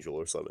with Angel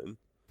or something.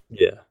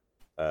 Yeah.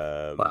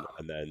 Wow.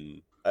 And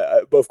then,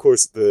 but of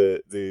course,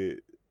 the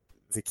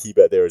key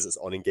bit there is it's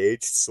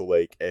unengaged. So,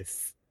 like,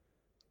 if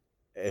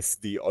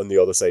on the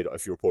other side,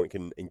 if your opponent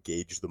can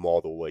engage the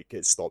model, like,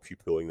 it stops you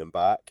pulling them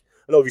back.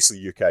 And obviously,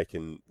 Yukai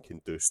can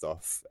do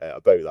stuff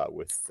about that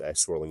with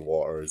swirling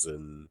waters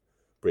and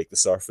break the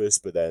surface.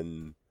 But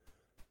then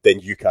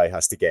Yukai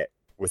has to get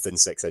within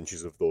 6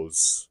 inches of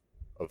those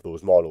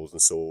models,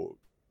 and so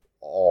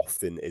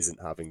often isn't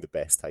having the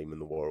best time in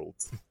the world.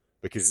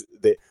 Because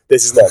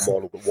this is not a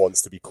model that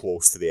wants to be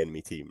close to the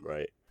enemy team,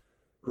 right?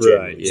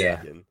 Right,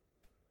 yeah.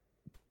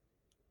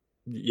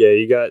 Yeah,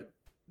 you got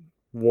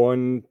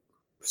one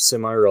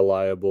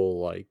semi-reliable,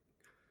 like,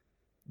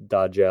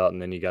 dodge out,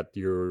 and then you got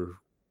your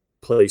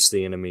place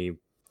the enemy.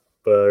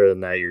 But other than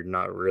that, you're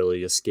not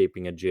really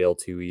escaping a jail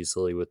too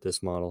easily with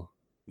this model.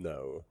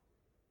 No.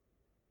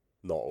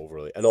 Not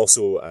overly. And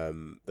also,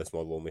 this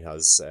model only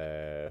has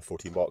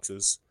 14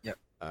 boxes. Yep.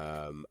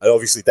 And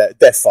obviously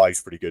Death 5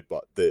 is pretty good,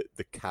 but the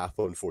cap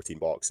on 14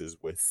 boxes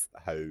with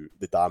how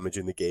the damage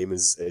in the game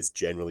is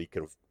generally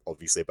kind of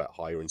obviously a bit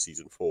higher in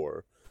Season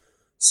 4.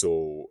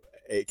 So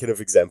it kind of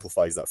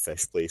exemplifies that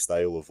fish play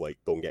style of like,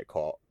 don't get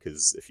caught,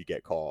 because if you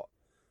get caught,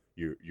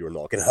 you're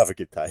not going to have a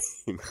good time.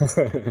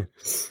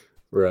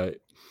 Right.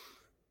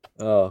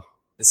 Oh,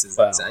 This is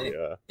wow. exciting.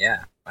 Yeah.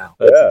 Yeah. Wow.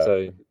 That's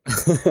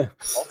exciting.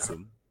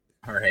 Awesome.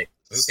 All right.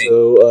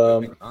 So,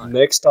 moving on.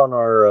 next on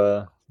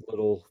our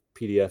little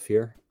PDF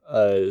here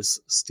is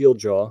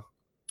Steeljaw.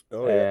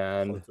 Oh,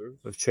 yeah. And Hunter.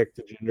 I've checked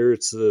the gender,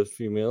 it's a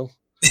female.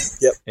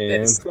 Yep.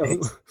 And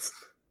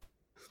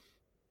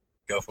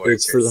Go for it.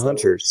 it's for the Chris.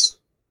 hunters.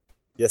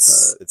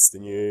 Yes, it's the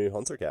new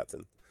Hunter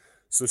captain.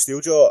 So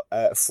Steeljaw,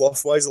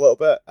 fluff-wise a little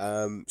bit,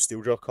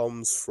 Steeljaw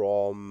comes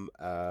from,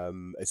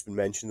 it's been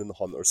mentioned in the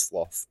Hunters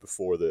fluff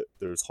before that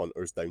there's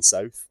Hunters down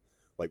south,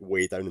 like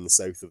way down in the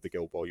south of the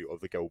Guild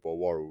Ball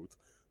world.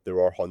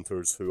 There are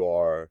Hunters who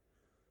are,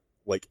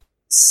 like,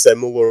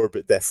 similar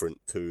but different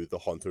to the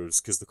Hunters,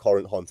 because the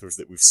current Hunters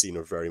that we've seen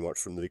are very much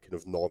from the kind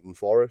of northern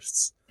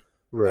forests.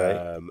 Right.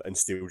 And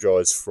Steeljaw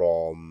is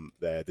from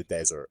the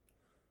desert.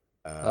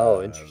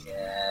 Oh, interesting.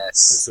 Yes.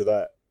 So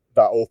that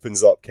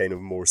opens up kind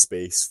of more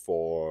space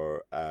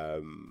for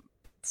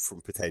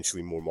from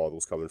potentially more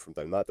models coming from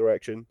down that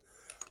direction.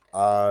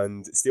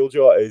 And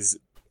Steeljaw is,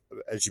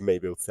 as you may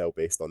be able to tell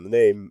based on the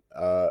name,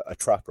 a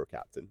trapper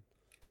captain,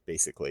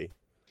 basically.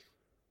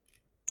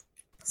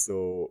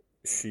 So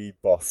she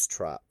buffs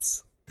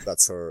traps.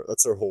 That's her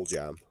whole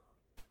jam.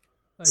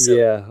 So,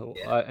 yeah,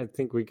 yeah. I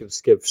think we can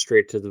skip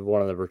straight to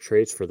one of the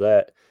traits for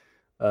that.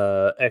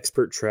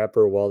 Expert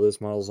Trapper. While this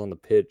model's on the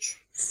pitch,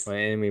 my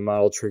enemy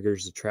model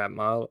triggers the trap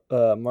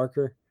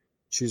marker.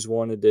 Choose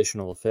one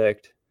additional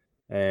effect,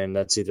 and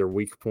that's either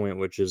weak point,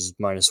 which is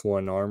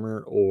 -1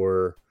 armor,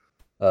 or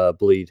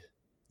bleed.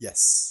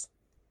 Yes.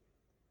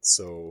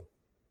 So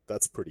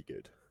that's pretty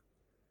good.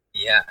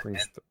 Yeah.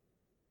 Brings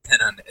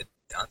And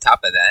on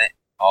top of that,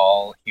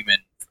 all human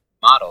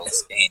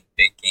models gain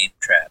big game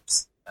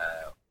traps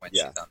when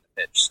she's on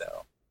the pitch.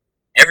 So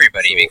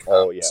everybody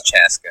becomes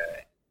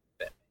Chaska,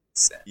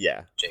 Batman,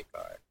 Yeah.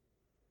 J-Car.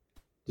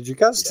 Did you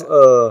guys?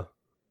 Now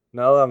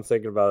that I'm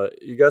thinking about it,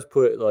 you guys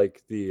put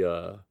like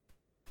the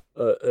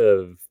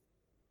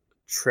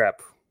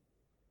trap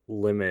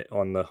limit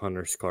on the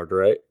hunter's card,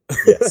 right?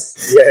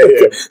 Yes. Yeah.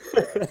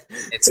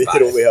 It's They 5.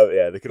 can only have 5.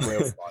 Yeah, they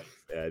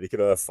can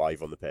only have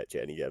 5 on the pitch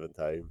at any given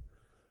time.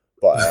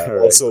 But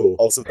Alright, cool.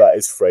 also that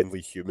is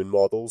friendly human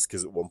models,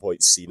 because at one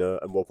point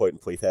in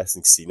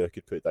playtesting, Cena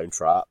could put down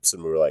traps,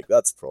 and we were like,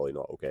 that's probably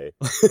not okay.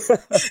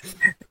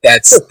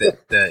 That's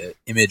the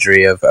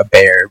imagery of a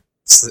bear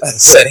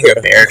setting a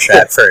bear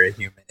trap for a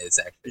human is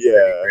actually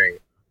pretty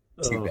great.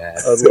 Too bad.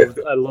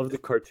 I love the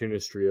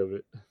cartoonistry of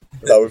it.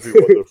 That would be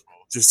wonderful.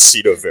 Just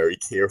Cena very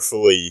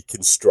carefully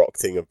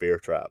constructing a bear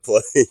trap,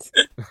 like.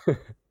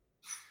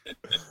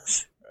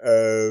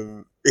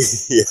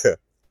 Yeah.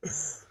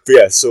 But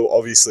yeah, so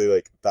obviously,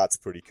 like, that's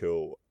pretty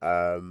cool.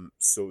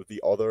 So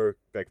the other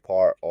big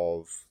part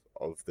of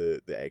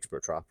the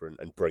expert trapper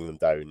and bring them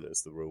down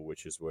is the rule,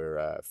 which is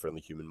where friendly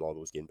human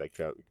models gain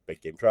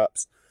big game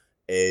traps,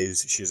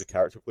 is she has a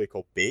character play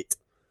called Bait,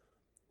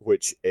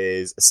 which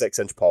is a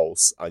 6-inch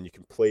pulse, and you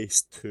can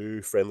place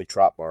 2 friendly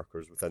trap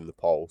markers within the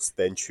pulse,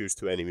 then choose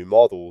 2 enemy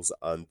models,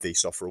 and they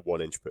suffer a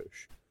 1-inch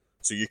push.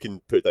 So you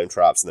can put down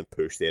traps and then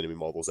push the enemy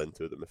models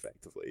into them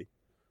effectively.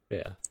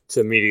 Yeah, to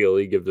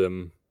immediately give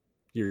them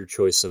your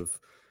choice of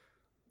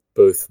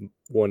both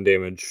 1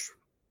 damage,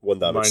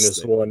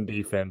 -1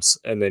 defense,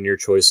 and then your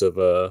choice of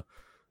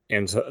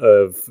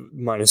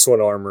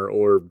 -1 armor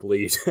or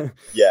bleed.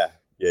 Yeah.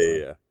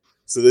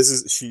 So this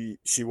is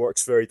she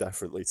works very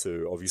differently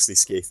too. Obviously,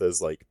 Skaitha is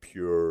like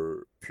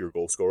pure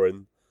goal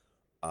scoring,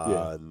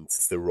 and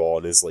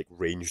Theron is like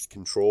ranged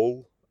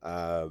control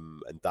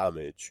and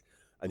damage,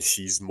 and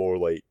she's more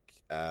like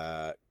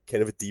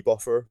kind of a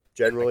debuffer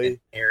generally.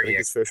 Like area I think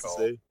it's fair to control.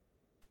 say.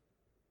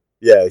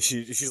 Yeah,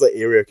 she's like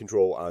area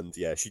control, and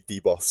yeah, she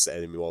debuffs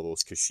enemy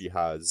models because she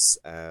has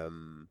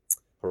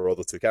her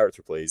other 2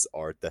 character plays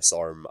are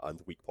disarm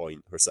and weak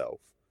point herself.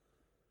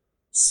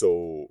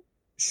 So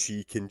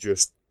she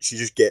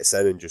just gets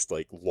in and just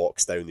like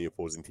locks down the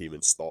opposing team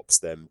and stops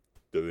them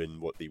doing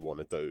what they want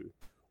to do,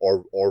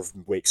 or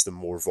makes them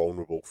more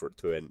vulnerable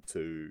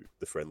to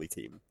the friendly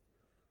team.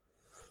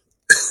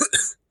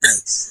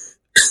 Nice.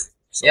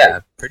 So,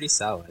 Yeah, pretty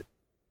solid.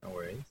 No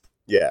worries.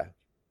 Yeah.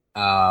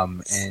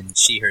 And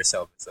she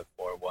herself is a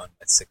 4/1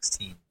 with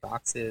 16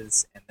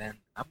 boxes. And then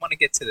I want to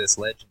get to this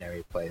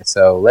legendary play.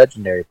 So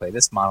legendary play,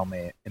 this model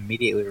may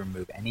immediately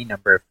remove any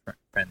number of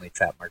friendly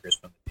trap markers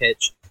from the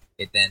pitch.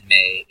 It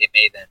may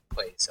then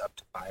place up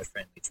to 5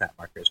 friendly trap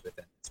markers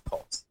within its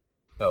pulse.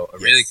 So a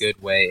really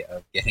good way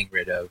of getting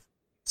rid of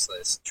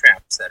useless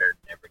traps that are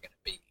never going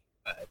to be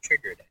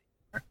triggered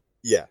anymore.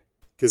 Yeah.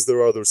 Because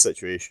there are those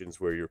situations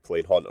where you're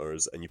playing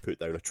hunters and you put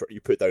down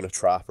a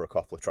trap or a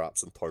couple of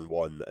traps on turn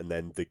 1, and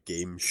then the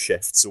game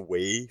shifts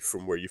away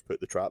from where you've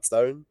put the traps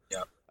down.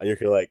 Yeah. And you're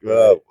kind of like,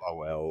 oh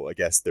well, I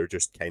guess they're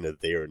just kind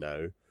of there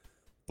now.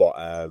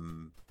 but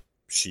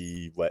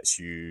she lets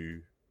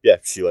you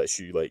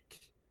like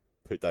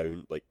put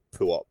down, like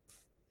pull up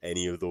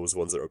any of those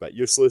ones that are a bit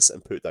useless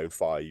and put down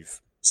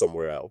 5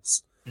 somewhere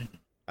else.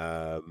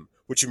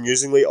 Which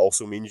amusingly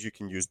also means you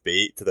can use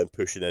bait to then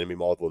push an enemy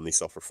model and they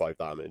suffer 5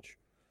 damage.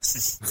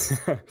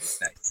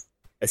 Nice.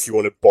 If you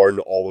want to burn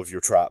all of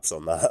your traps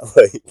on that,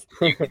 like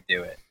You can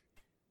do it.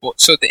 Well,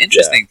 so the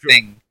interesting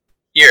thing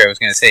here I was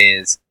going to say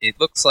is it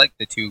looks like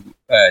the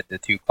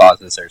two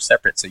clauses are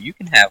separate. So you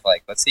can have,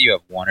 like, let's say you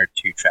have 1 or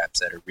 2 traps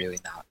that are really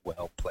not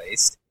well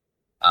placed,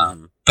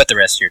 but the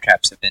rest of your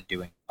traps have been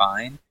doing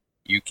fine.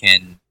 You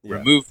can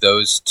remove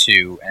those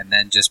 2 and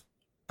then just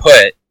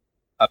put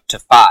up to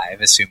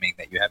 5, assuming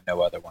that you have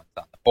no other ones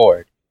on the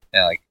board,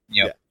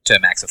 to a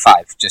max of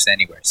 5, just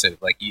anywhere. So,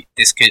 like,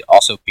 this could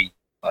also be,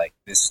 like,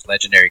 this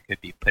legendary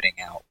could be putting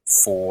out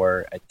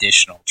 4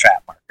 additional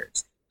trap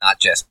markers, not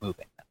just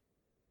moving them.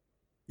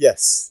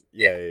 yes,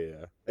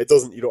 yeah. It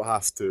doesn't. You don't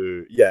have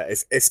to. Yeah,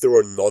 if there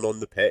are none on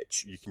the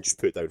pitch, you can just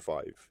put down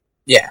 5.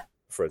 Yeah.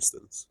 For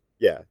instance.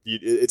 Yeah,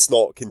 it's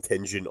not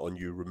contingent on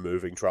you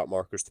removing trap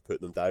markers to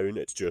put them down.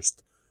 It's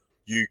just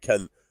you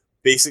can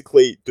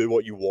basically do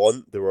what you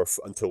want.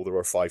 Until there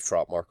are 5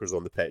 trap markers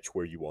on the pitch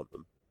where you want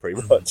them, pretty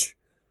much.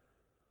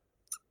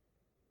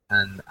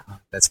 And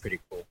that's pretty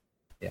cool.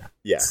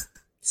 Yeah.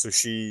 So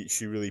she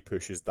really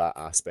pushes that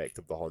aspect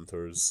of the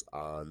hunters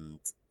and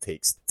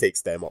takes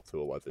them up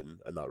to 11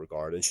 in that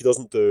regard. And she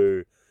doesn't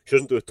do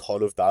a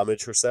ton of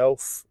damage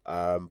herself,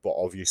 but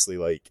obviously,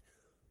 like,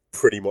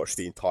 pretty much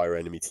the entire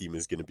enemy team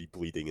is going to be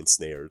bleeding and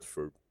snared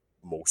for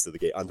most of the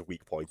game and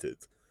weak pointed.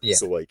 Yeah.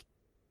 So, like,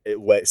 it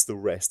lets the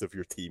rest of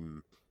your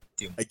team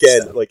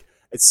stuff. Like,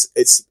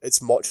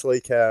 it's much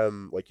like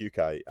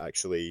Yukai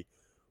actually.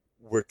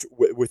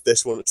 With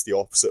this one, it's the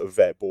opposite of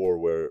Vet Boar,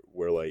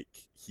 where like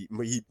he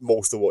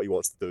most of what he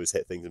wants to do is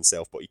hit things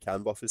himself, but he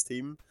can buff his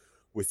team.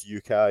 With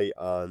Yukai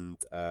and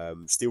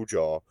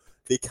Steeljaw,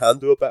 they can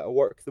do a bit of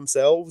work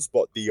themselves,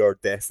 but they are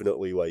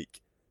definitely,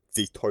 like,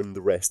 they turn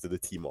the rest of the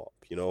team up,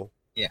 you know?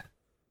 Yeah.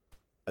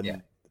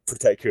 And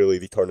particularly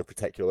they turn for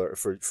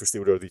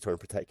Steeljaw, they turn a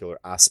particular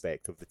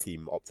aspect of the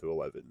team up to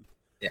 11.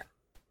 Yeah.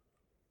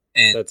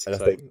 And That's and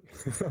exciting.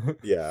 I think,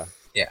 yeah.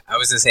 Yeah, I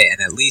was gonna say,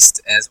 and at least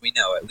as we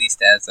know, at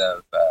least as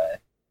of the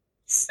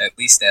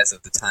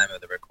time of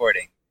the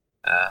recording,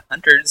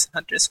 hunter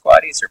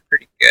squaddies are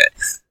pretty good.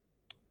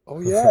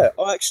 Oh yeah.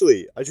 Oh,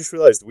 actually, I just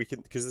realized we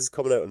can, because this is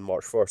coming out on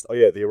March 1st. Oh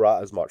yeah, the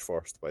errata is March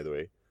 1st, by the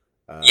way.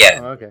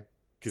 Yeah. Oh, okay.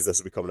 Because this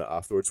will be coming out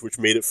afterwards, which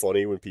made it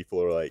funny when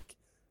people are like,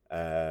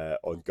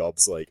 on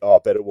Gubs, like, oh, I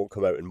bet it won't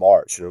come out in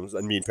March,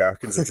 and me and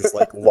Perkins are just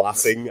like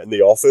laughing in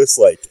the office,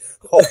 like,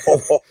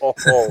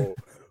 oh.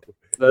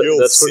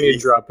 That's when you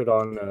drop it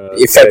on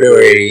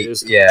February.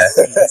 Yeah.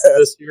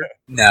 This year.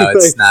 No,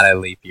 it's not a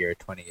leap year.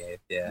 28th.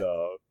 Yeah.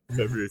 No,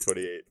 February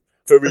 28th.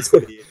 February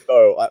 28th.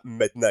 Oh, at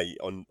midnight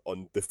on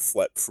the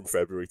flip from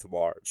February to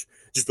March.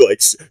 Just be like,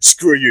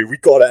 screw you, we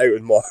got it out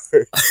in March.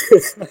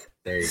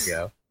 There you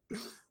go.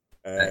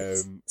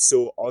 Nice.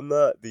 So on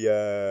that,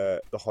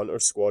 the hunter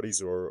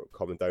squaddies are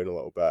coming down a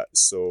little bit.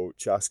 So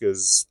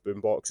Chaska's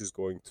boombox is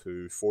going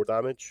to 4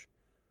 damage.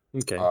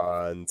 Okay.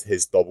 And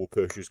his double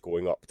push is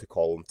going up to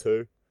column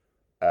 2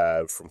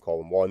 from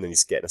column 1, and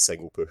he's getting a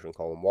single push on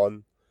column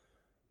 1.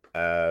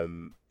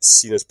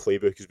 Cena's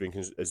playbook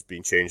has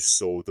been changed,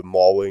 so the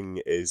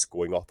mauling is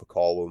going up a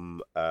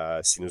column,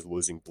 Cena's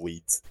losing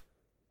bleed,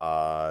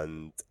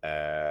 and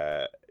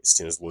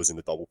Cena's losing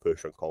the double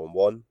push on column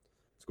 1.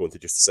 It's going to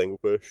just a single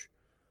push.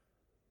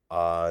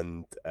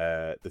 And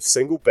the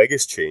single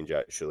biggest change,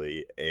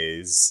 actually,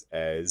 is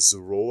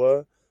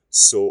Zorola.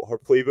 So her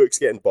playbook's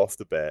getting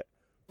buffed a bit.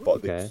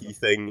 But the key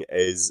thing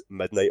is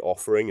Midnight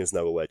Offering is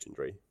now a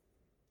legendary.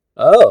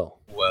 Oh.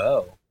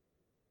 Whoa.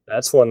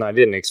 That's one I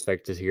didn't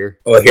expect to hear.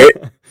 Well, here,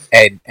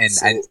 and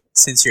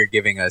since you're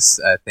giving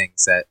us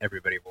things that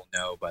everybody will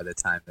know by the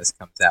time this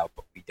comes out,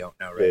 but we don't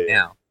know right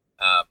now,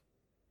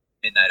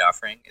 Midnight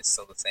Offering is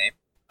still the same,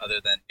 other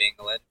than being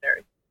a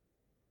legendary?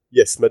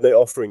 Yes, Midnight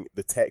Offering,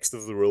 the text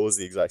of the rule is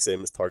the exact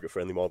same as target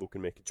friendly model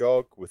can make a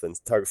jog.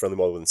 Target friendly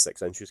model within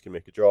 6 inches can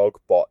make a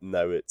jog, but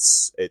now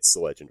it's a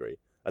legendary.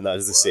 And that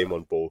is the same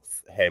on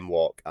both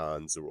Hemlock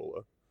and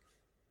Zorola.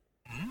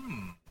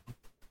 I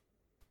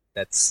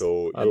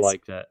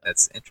like that.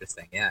 That's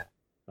interesting, yeah.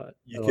 Like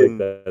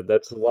that.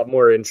 That's a lot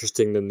more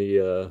interesting than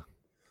the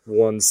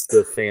ones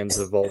the fans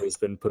have always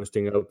been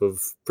posting up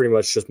of pretty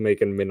much just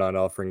making Midnight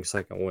Offering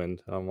second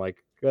wind. I'm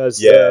like,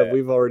 guys,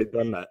 we've already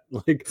done that.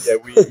 Like,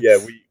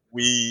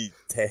 we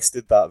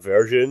tested that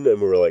version and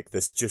we were like,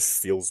 this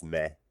just feels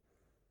meh.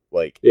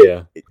 Like,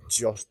 it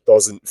just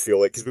doesn't feel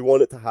like, because we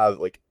want it to have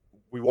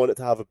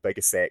a big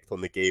effect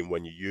on the game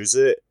when you use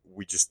it.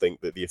 We just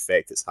think that the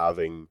effect it's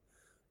having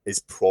is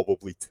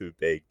probably too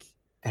big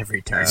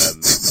every turn.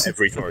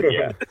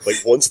 Yeah.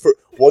 Like once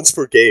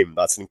per game,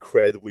 that's an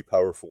incredibly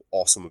powerful,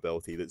 awesome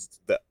ability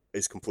that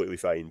is completely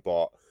fine.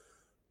 But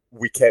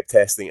we kept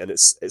testing, and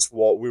it's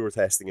what we were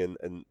testing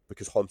in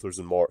because Hunters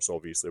and Morts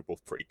obviously are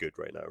both pretty good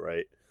right now,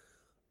 right?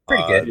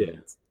 Pretty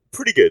good.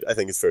 Pretty good, I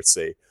think it's fair to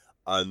say.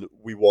 And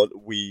we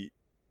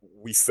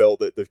we felt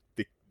that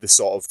the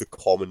sort of the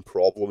common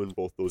problem in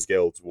both those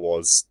guilds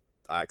was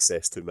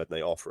access to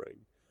Midnight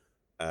Offering.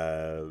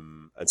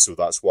 And so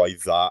that's why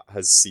that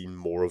has seen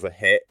more of a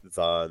hit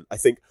than I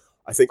think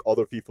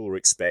other people were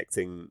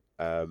expecting,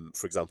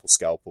 for example,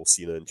 Scalpel,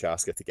 Cena, and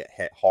Chaska to get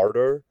hit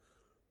harder,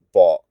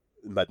 but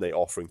Midnight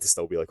Offering to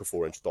still be like a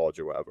 4-inch dodge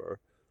or whatever.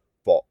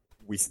 But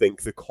we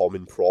think the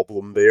common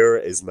problem there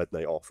is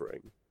Midnight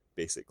Offering,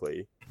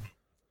 basically.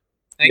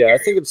 I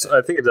think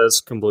it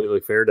is completely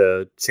fair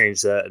to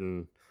change that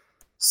and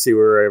see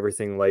where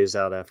everything lays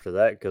out after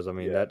that, because I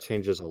mean that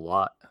changes a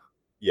lot.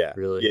 Yeah,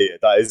 really. Yeah,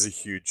 that is a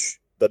huge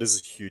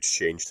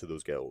change to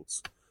those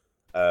guilds.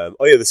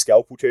 The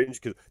Scalpel change,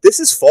 because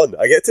this is fun.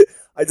 I've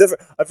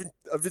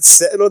been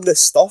sitting on this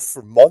stuff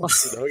for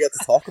months, and now I get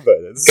to talk about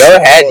it. Go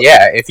ahead, fun.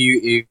 Yeah. If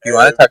you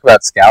want to talk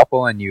about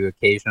Scalpel and you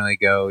occasionally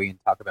go and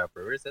talk about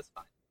Brewers, that's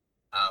fine.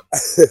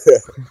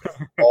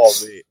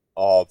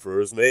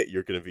 Brewers, mate,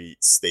 you're gonna be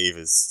Stave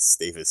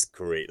is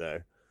great now.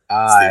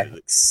 Stave is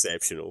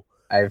exceptional.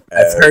 I've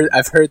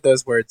heard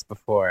those words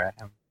before.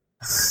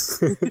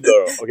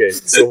 No, okay,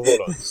 so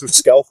hold on. So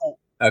Scalpel.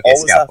 Okay,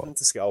 all that's happened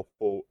to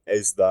Scalpel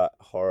is that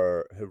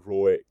her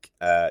heroic,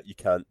 you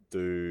can't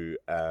do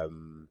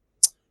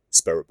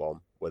Spirit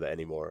Bomb with it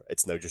anymore.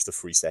 It's now just a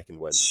 3-second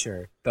win.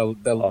 Sure, the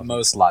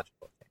most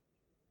logical thing.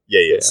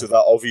 Yeah. So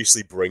that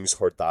obviously brings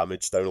her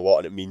damage down a lot,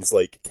 and it means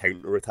like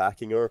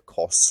counter-attacking her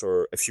costs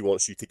her if she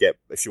wants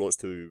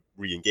to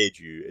re-engage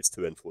you, it's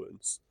 2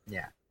 influence.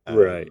 Yeah.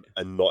 Right.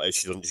 And not if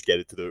she doesn't just get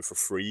it to do it for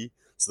free.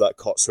 So that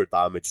cuts her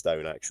damage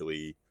down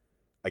actually.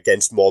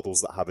 Against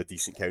models that have a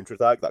decent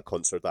counterattack, that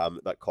cuts her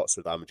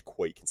damage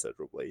quite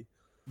considerably.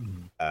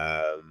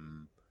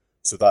 Mm-hmm.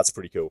 So that's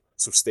pretty cool.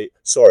 So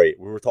sorry,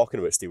 we were talking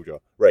about Steeljaw,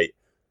 right?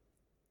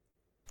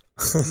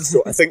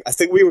 So I think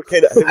we were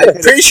kind of. I'm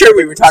pretty sure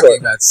we were talking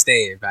about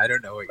Stave. I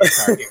don't know what you're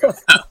talking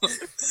about.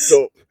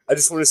 So I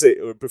just want to say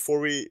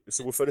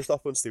we finished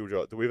up on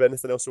Steeljaw. Do we have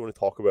anything else we want to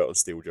talk about on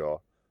Steeljaw?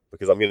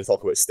 Because I'm going to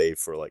talk about Stave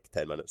for like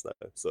 10 minutes now.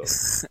 So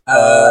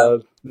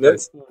the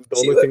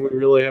only thing we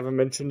really haven't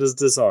mentioned is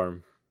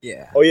Disarm.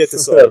 Yeah. Oh yeah,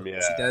 Disarm. Yeah,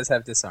 she does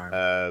have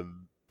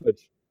Disarm.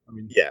 Which I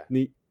mean,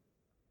 neat.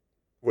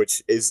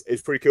 Which is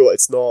pretty cool.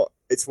 It's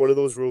one of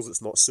those rules. It's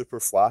not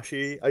super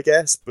flashy, I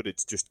guess, but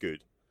it's just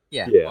good.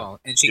 Yeah. Well,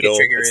 and she can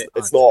trigger it.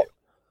 It's not.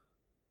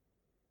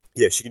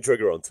 Yeah, she can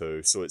trigger it on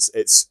 2. So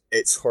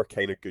it's her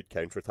kind of good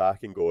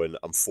counterattacking. Going,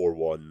 I'm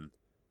 4-1,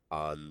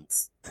 and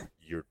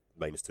you're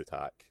 -2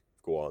 attack.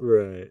 Go on.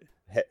 Right.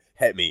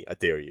 Hit me. I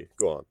dare you.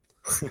 Go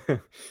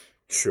on.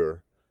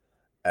 Sure.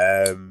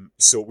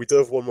 So we do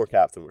have one more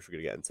captain which we're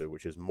going to get into,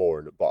 which is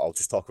Morn, but I'll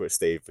just talk about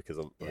Stave because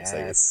I'm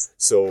excited.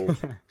 So,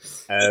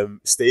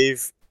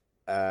 Stave,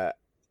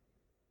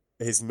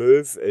 his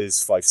move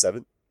is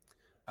 5-7.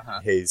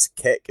 His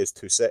kick is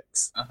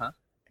 2-6.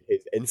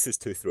 His inf is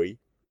 2-3.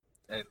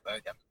 I'm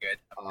good.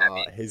 I'm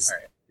happy.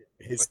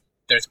 His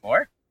there's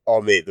more?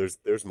 Oh mate,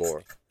 there's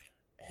more.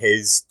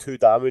 His 2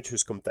 damage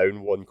has come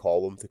down 1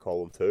 column to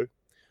column 2.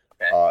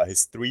 Okay.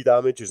 His 3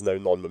 damage is now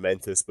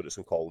non-momentous, but it's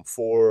in column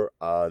 4,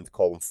 and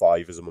column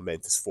 5 is a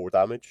momentous 4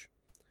 damage.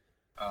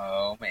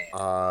 Oh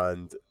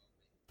man.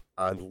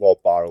 And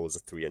Lob Barrel is a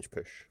 3-inch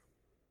push.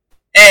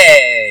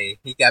 Hey,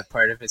 he got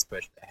part of his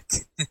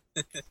pushback.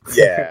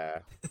 Yeah.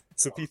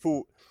 So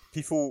people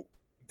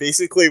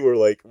basically were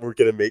like, we're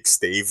gonna make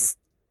Stave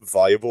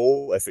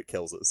viable if it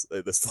kills us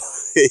at this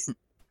point.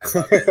 I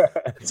love it.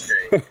 That's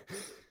great.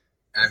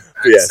 I'm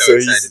so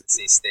excited to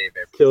see Stave.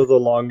 Kill the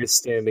longest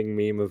standing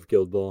meme of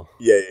Guild Ball.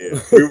 Yeah.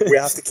 we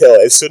have to kill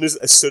it as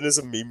soon as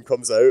a meme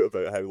comes out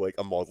about how like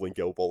a modeling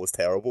Guild Ball is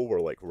terrible.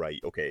 We're like,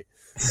 right, okay,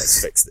 let's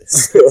fix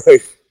this.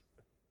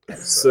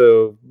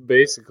 So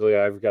basically,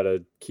 I've got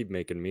to keep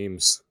making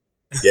memes.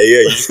 Yeah.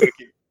 You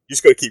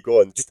just gotta keep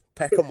going. Just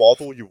pick a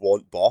model you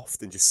want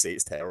buffed and just say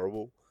it's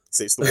terrible.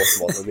 Say it's the worst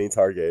model in the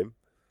entire game,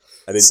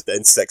 and then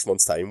in 6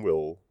 months' time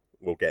we'll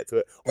get to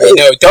it. Wait,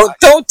 no,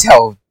 don't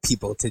tell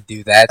people to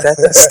do that.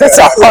 That's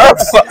a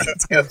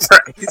horrifying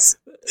price.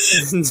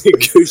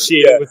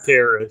 Negotiating with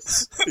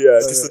terrorists. Yeah,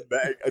 just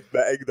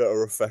admitting that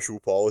our official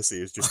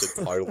policy is just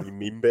entirely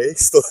meme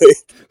based.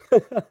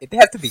 Like, they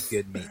have to be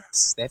good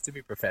memes. They have to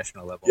be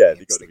professional level. Yeah, they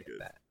memes gotta to be get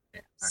good. that.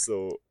 Yeah,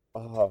 so,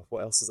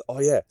 what else is it? Oh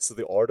yeah, so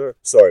the order.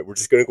 Sorry, we're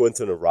just gonna go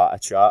into an errata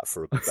chat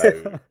for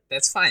about.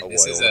 That's fine.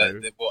 This is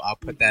I'll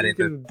put that in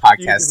the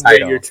podcast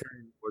title. Your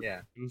turn.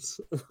 Yeah.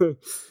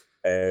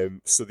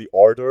 So the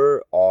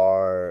order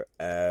are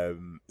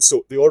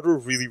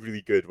really,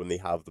 really good when they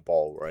have the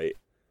ball, right?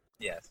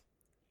 Yes.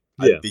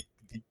 And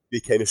they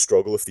kind of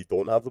struggle if they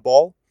don't have the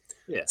ball.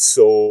 Yeah.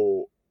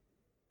 So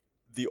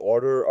the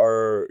order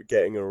are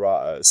getting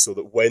errata so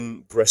that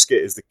when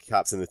Brisket is the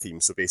captain of the team,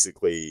 so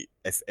basically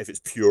if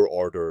it's pure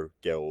order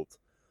guild,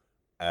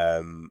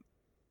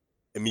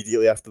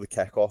 immediately after the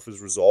kickoff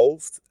is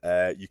resolved,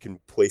 you can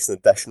place an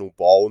additional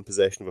ball in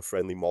possession of a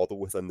friendly model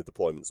within the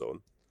deployment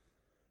zone.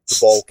 The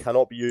ball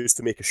cannot be used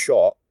to make a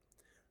shot,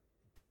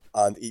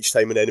 and each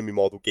time an enemy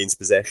model gains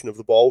possession of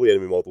the ball, the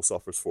enemy model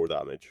suffers 4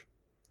 damage.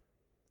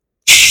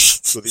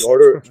 So the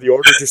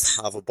order just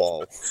have a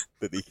ball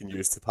that they can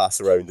use to pass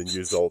around and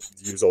use all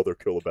their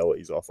cool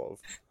abilities off of.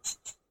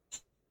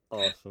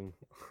 Awesome.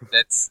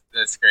 That's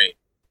great.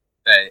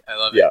 I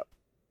love Yeah.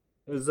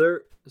 it. Is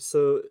there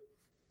so?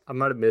 I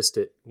might have missed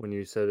it when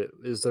you said it.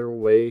 Is there a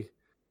way?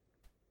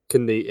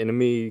 Can the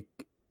enemy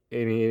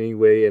any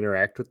way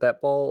interact with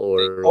that ball,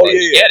 or Oh, They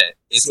yeah, get it.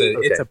 It's So-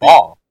 it's a okay.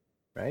 ball,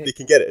 right? They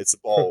can get it. It's a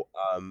ball.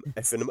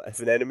 If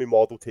an enemy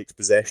model takes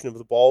possession of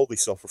the ball, they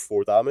suffer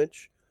 4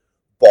 damage.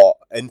 But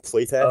in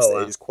playtest, Oh, wow.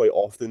 it's quite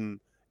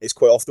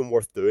often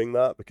worth doing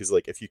that because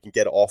like if you can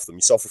get it off them,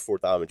 you suffer 4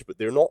 damage, but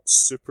they're not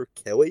super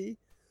killy.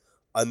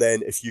 And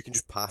then if you can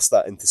just pass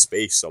that into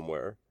space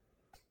somewhere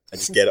and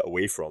just get it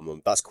away from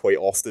them, that's quite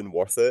often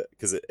worth it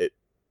because it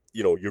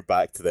you're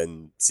back to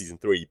then season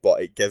 3,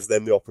 but it gives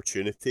them the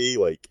opportunity,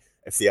 like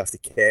if they have to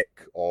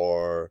kick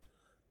or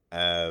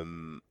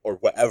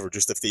whatever,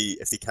 just if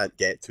they can't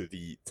get to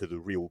the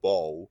real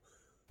ball,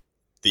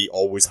 they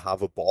always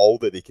have a ball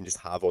that they can just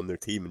have on their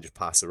team and just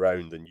pass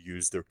around and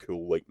use their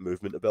cool like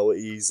movement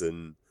abilities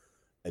and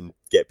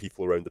get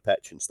people around the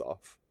pitch and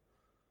stuff.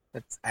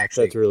 That's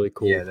actually That's really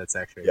cool. Yeah, that's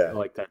actually Yeah. I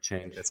like that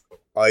change. That's cool.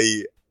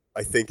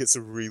 I think it's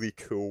a really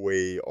cool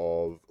way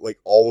of like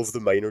all of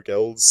the minor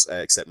guilds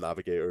except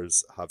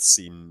navigators have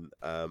seen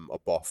a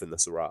buff in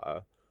this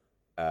errata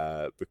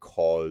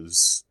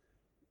because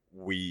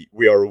we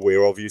are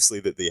aware obviously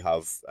that they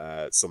have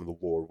some of the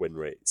lower win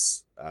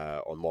rates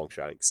on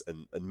Longshanks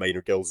and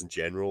minor guilds in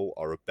general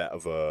are a bit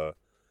of a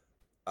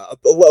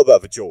little bit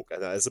of a joke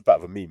and it's a bit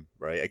of a meme,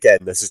 right? Again,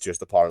 this is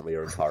just apparently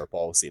our entire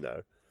policy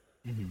now.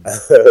 Mhm.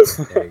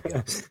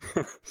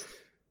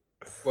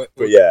 But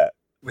There you go. yeah,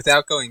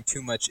 Without going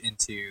too much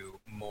into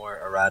more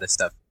errata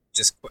stuff,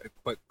 just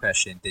quick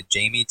question: did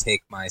Jamie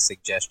take my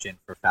suggestion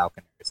for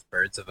Falconers,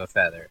 Birds of a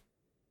Feather?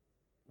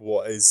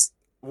 what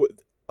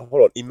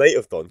hold on, he might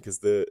have done because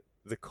the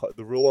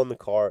rule on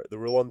the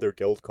rule on their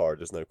guild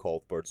card is now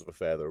called Birds of a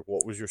Feather.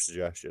 What was your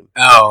suggestion?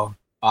 Oh,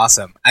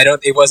 awesome!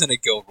 It wasn't a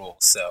guild rule,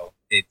 so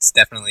it's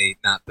definitely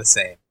not the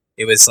same.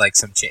 It was like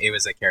it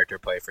was a character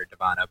play for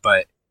Divana,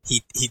 but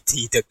he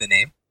took the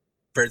name.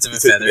 Birds of a He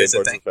took the Feather name is a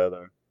Birds thing. of a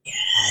Feather.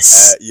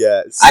 Yes.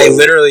 Yeah, I so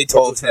literally Birds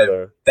told of him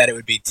Feather. that it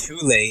would be too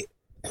late,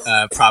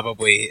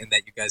 probably, and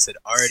that you guys had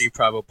already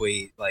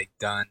probably like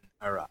done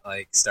or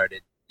like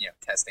started,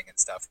 testing and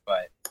stuff.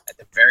 But at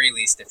the very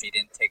least, if he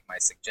didn't take my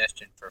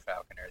suggestion for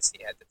Falconers,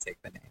 he had to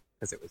take the name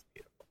because it was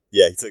beautiful.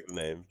 Yeah, he took the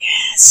name.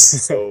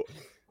 Yes. So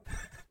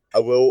I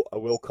will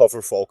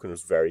cover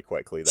Falconers very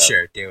quickly then.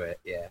 Sure, do it.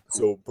 Yeah.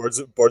 So Birds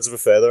of a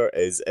Feather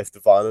is if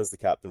Divana is the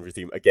captain of your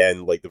team,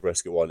 again, like the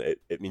Brisket one,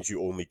 it means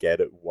you only get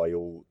it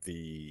while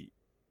the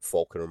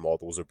Falconer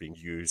models are being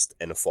used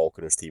in a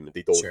Falconer's team, and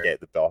they don't Sure. get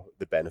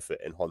the benefit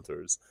in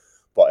Hunters.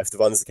 But if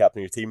Divana is the captain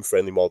of your team,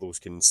 friendly models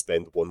can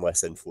spend 1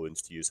 less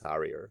influence to use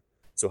Harrier.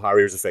 So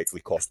Harriers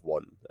effectively cost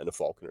 1 in a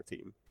Falconer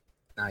team.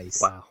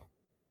 Nice. Wow.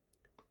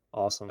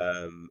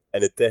 Awesome.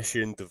 In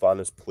addition,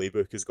 Divana's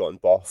playbook has gotten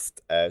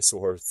buffed,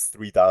 so her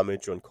 3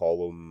 damage on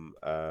column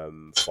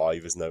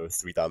 5 is now a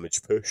 3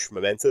 damage push,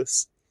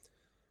 Momentous.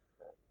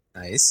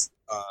 Nice.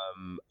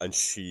 And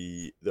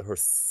her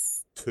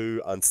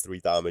 2 and 3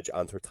 damage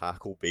and her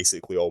tackle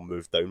basically all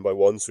moved down by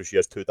 1, so she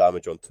has 2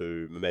 damage on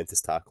 2,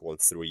 Momentous tackle on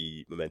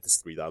 3, Momentous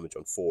 3 damage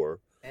on 4.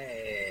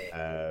 Hey.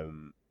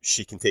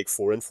 She can take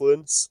 4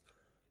 influence.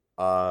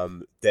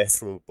 Death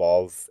from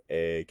Above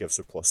gives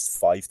her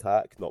 +5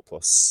 tack, not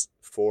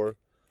 +4.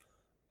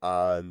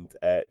 And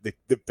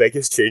the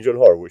biggest change on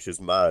her, which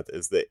is mad,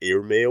 is that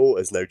Airmail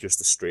is now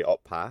just a straight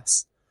up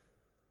pass.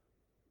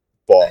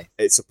 But Nice.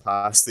 it's a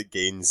pass that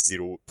gains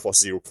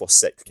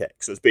 0/0/6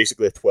 kick. So it's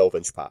basically a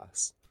 12-inch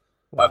pass.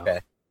 Wow.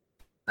 Okay.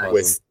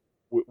 Nice.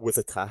 With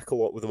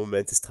a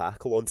momentous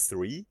tackle on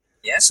 3.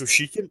 Yeah. So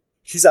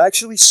she's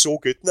actually so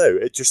good now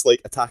at just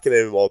like attacking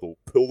enemy model,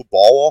 pull the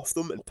ball off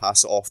them and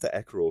pass it off to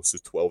Ikaros,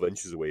 who's 12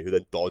 inches away, who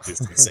then dodges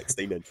to be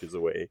 16 inches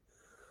away.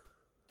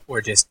 Or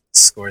just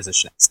scores a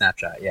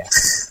snapshot. Yeah.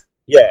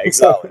 Yeah,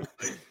 exactly.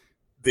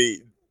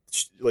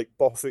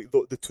 Buffing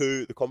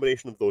the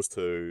combination of those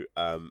two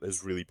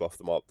has really buffed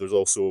them up. There's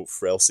also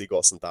Frelsey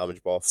got some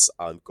damage buffs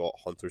and got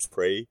Hunter's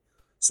Prey.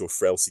 So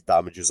Frelsey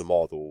damages a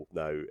model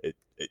now. It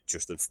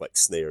just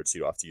inflicts snared, so you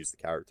don't have to use the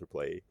character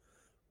play.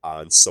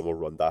 And some of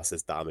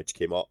Rundas's damage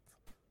came up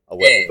a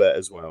little bit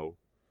as well.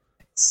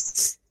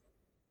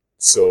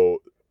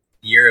 So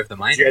Year of the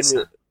Miners.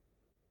 general-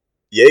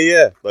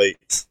 yeah.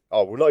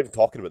 We're not even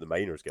talking about the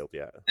Miners Guild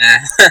yet.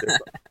 Huh?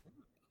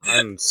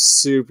 I'm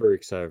super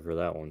excited for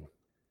that one.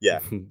 Yeah.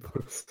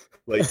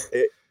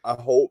 I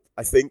hope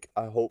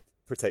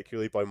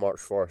particularly by March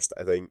 1st,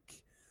 I think,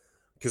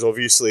 because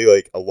obviously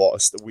like a lot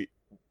of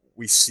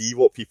we see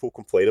what people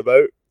complain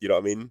about, you know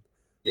what I mean?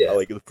 Yeah.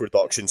 Like the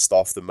production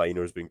stuff, the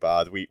miners being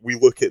bad. We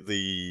look at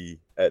the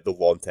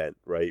lawn tent,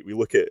 right? We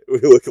look at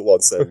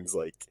Lawn Sound's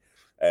like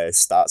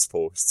stats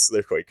posts.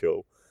 They're quite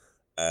cool.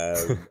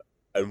 And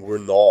we're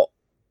not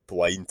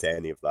blind to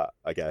any of that,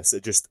 I guess.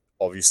 It just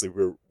obviously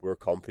we're a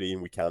company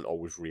and we can't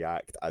always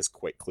react as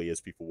quickly as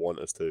people want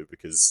us to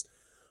because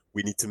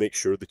we need to make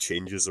sure the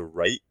changes are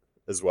right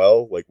as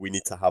well. Like, we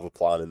need to have a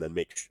plan and then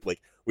we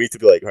need to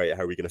be like, right,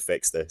 how are we going to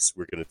fix this?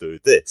 We're going to do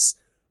this,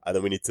 and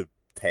then we need to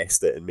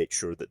test it and make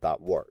sure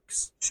that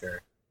works.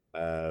 Sure.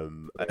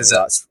 And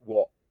that's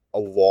what a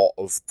lot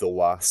of the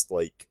last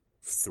like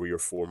 3 or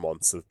 4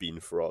 months have been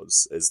for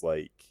us, is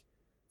like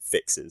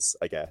fixes,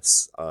 I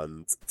guess.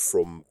 And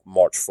from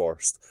March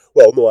 1st,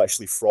 well, no,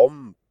 actually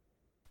from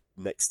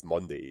next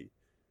Monday,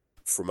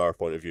 from our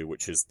point of view,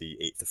 which is the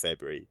 8th of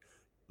February,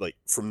 like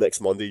from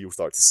next Monday you'll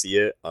start to see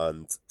it,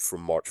 and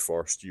from March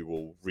 1st you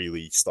will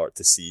really start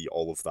to see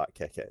all of that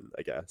kick in,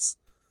 I guess.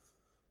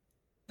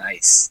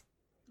 Nice.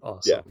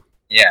 Awesome.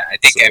 Yeah, I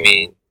think, So- I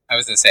mean, I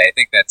was going to say, I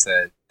think that's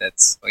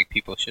like,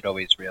 people should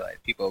always realize.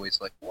 People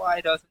always like,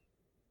 why doesn't,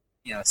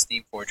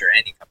 Steamforge or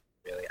any company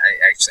really?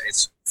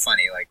 It's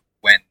funny, like,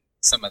 when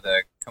some of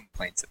the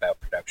complaints about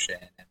production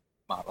and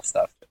model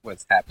stuff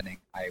was happening,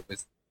 I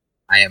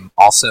am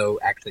also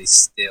actually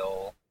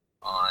still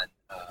on,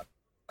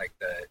 like,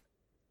 the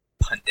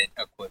pundit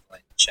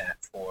equivalent chat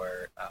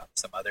for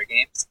some other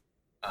games,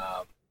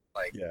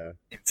 like Yeah.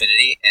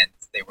 Infinity, and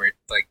they were,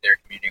 like, their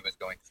community was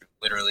going through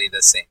literally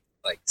the same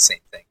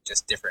thing,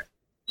 just different,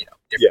 different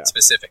Yeah.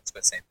 specifics,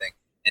 but same thing.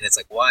 And it's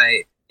like,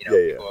 why, Yeah,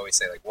 yeah. people always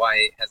say, like,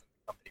 why hasn't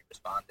the company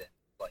responded?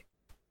 Like,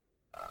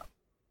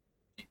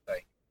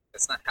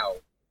 that's not how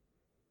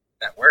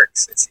that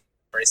works.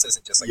 Bryce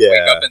doesn't just, like, wake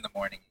Yeah. up in the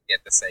morning and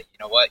get to say, you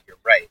know what, you're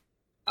right.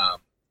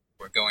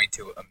 We're going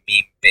to a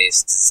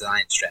meme-based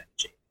design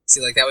strategy.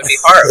 See, like, that would be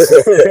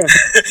horrible.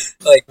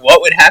 Like,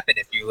 what would happen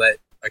if you let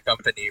a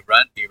company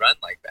be run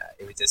like that?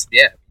 It would just,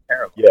 be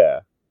terrible.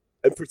 Yeah,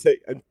 and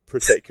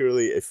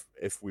particularly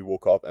if we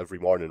woke up every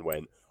morning and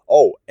went,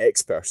 oh,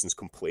 X person's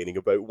complaining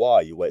about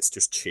Y, let's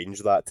just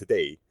change that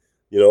today.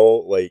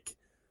 Like,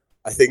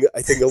 I think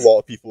a lot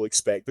of people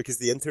expect, because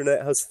the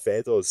internet has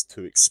fed us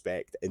to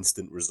expect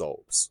instant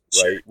results,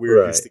 right? Sure.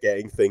 We're Right. used to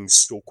getting things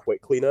so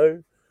quickly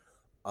now,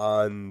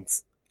 and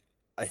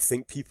I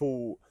think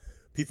people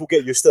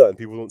get used to that, and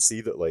people don't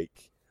see that like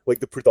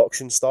the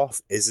production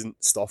stuff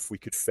isn't stuff we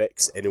could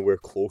fix anywhere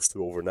close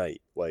to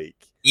overnight. Like,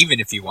 Even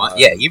if you want,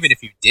 Um, even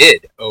if you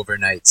did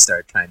overnight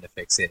start trying to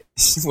fix it,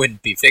 you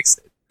wouldn't be fixed.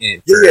 yeah,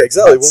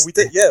 exactly. Months. Well, we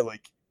did. Yeah,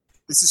 like,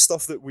 this is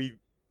stuff that we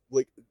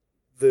like.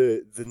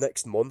 The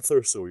next month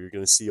or so, you're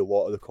going to see a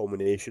lot of the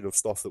culmination of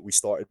stuff that we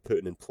started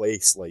putting in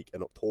place, like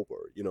in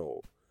October.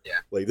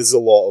 Yeah. Like, this is a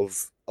lot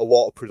of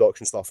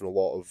production stuff, and a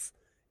lot of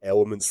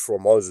elements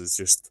from us. Is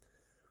just,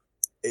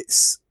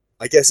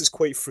 I guess it's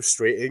quite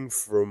frustrating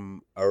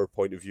from our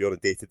point of view on a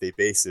day-to-day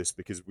basis,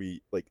 because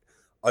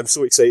I'm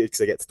so excited because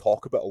I get to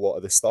talk about a lot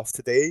of this stuff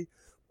today.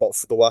 But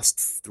for the last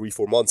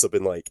 3-4 months, I've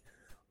been like,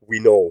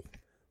 we know,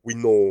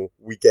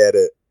 we get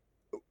it.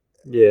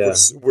 Yeah.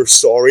 We're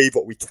sorry,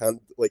 but we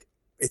can't, like,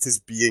 it is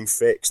being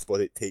fixed, but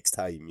it takes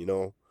time,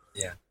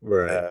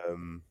 Right.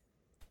 And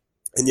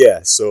yeah,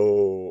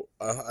 so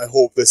I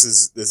hope this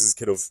is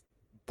kind of,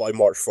 by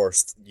March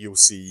 1st, you'll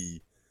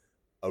see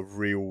a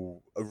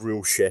real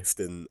shift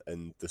in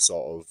the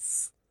sort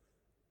of,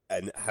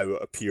 and how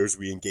it appears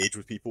we engage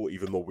with people,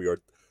 even though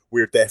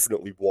we're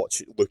definitely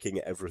looking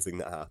at everything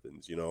that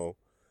happens, and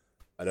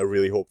I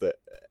really hope that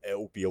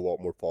it'll be a lot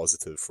more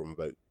positive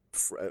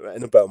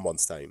in about a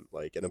month's time,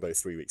 like in about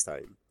 3 weeks'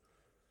 time.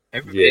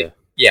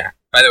 Yeah.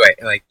 By the way,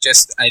 like,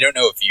 just, I don't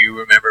know if you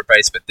remember,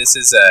 Bryce, but this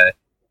is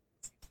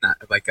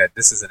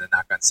this isn't a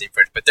knock on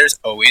Steamforge, but there's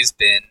always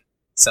been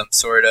some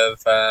sort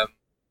of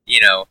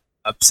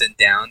ups and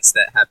downs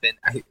that happen.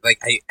 I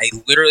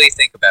literally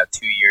think about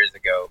 2 years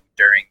ago,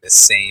 during the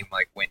same,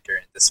 like, winter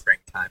into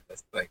springtime,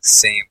 this, like,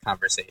 same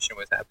conversation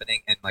was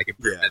happening, and, like,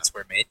 improvements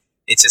were made.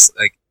 It's just,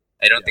 like,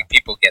 I don't think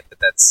people get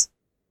that.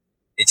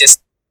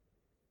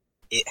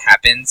 It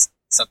happens.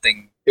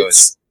 Something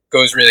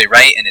goes really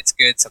right and it's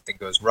good. Something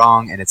goes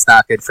wrong and it's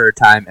not good for a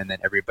time, and then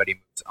everybody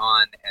moves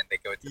on and they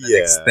go to the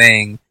next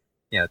thing.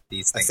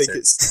 These things.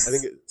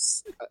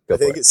 I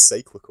think it's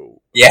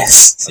cyclical.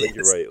 Yes. I think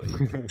you're right.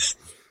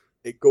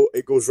 Like,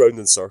 it goes round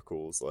in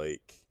circles,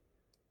 like,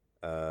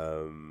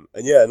 and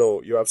yeah,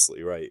 no, you're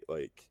absolutely right.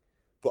 Like,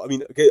 but I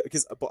mean, okay, I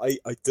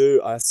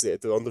have to say, I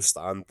do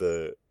understand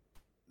the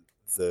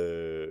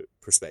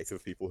perspective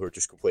of people who are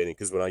just complaining,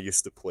 because when I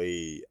used to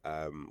play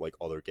like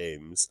other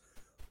games,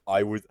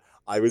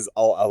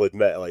 I'll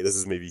admit, like, this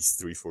is maybe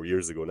 3-4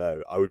 years ago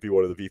now, I would be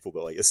one of the people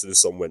that, like, as soon as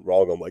something went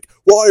wrong, I'm like,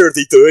 why are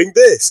they doing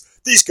this?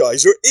 These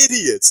guys are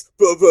idiots.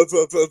 Blah, blah,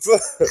 blah, blah, blah.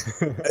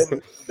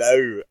 And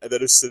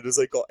then as soon as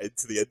I got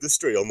into the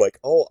industry, I'm like,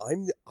 oh,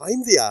 I'm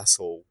the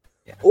asshole.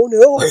 Yeah. Oh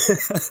no.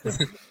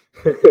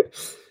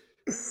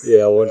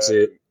 Yeah, once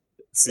it.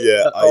 So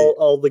yeah,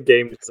 all the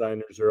game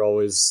designers are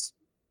always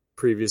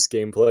previous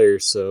game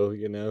players, so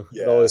it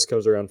Yeah. always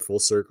comes around full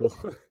circle.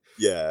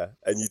 Yeah,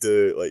 and you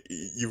do, like,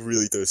 you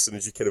really do. As soon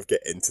as you kind of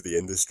get into the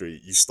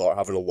industry, you start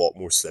having a lot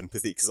more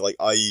sympathy, because, like,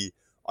 I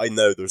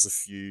know there's a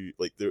few,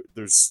 like,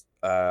 there's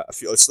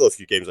still a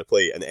few games I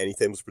play, and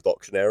anytime there's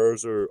production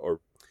errors or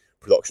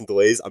production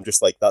delays, I'm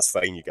just like, that's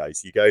fine, you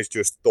guys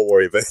just don't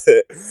worry about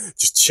it,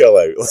 just chill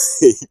out.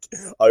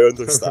 Like, I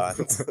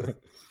understand.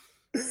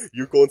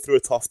 You're going through a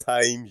tough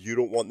time. You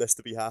don't want this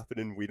to be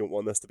happening. We don't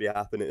want this to be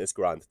happening. It's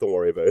grand. Don't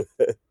worry about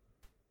it.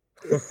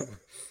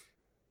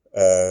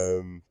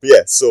 But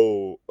yeah,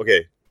 so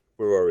okay,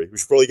 where were we? We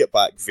should probably get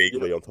back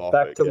vaguely on topic.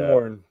 Back to yeah.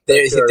 Morn.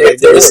 There's yeah.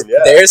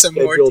 there's a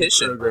Scheduled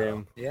mortician program.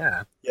 model.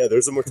 Yeah. Yeah,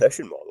 there's a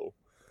mortician model.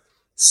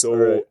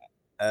 So,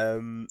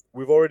 Alright.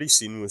 we've already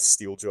seen with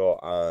Steeljaw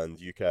and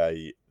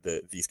UK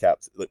that these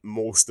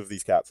most of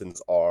these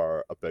captains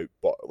are about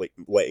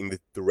letting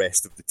the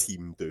rest of the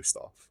team do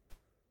stuff,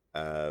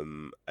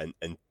 and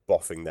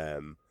buffing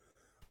them.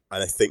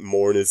 And I think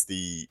Morn is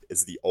the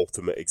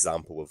ultimate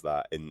example of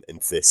that in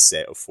this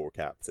set of 4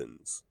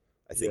 captains.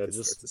 I think it's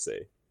fair to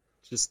say.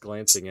 Just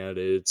glancing at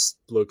it, it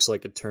looks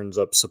like it turns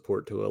up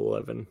support to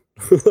 11.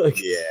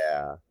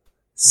 Yeah.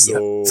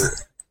 So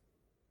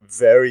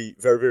very,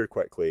 very, very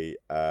quickly,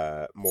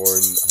 Morn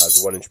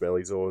has a 1-inch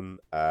melee zone,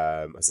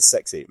 has a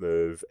 6/8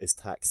 move, his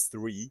tack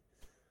 3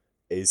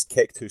 is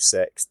kick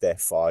 2/6,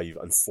 death 5,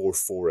 and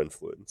 4/4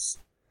 influence.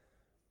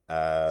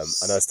 And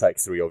as tack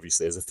 3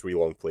 obviously has a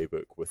 3-long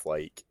playbook with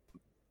like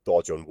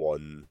dodge on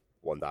 1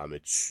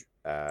 damage,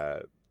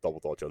 double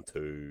dodge on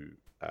 2,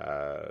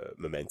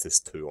 momentous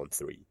 2 on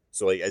 3.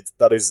 So like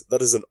that is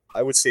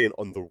I would say an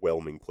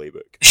underwhelming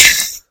playbook.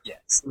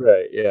 Yes.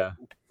 Right, yeah.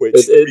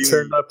 Which It really,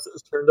 turned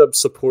up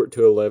support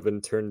to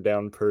 11, turned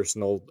down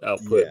personal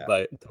output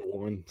Yeah. to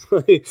 1.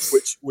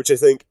 which I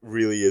think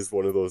really is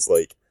one of those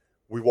like,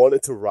 we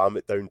wanted to ram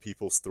it down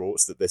people's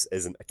throats that this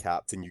isn't a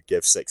captain you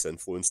give 6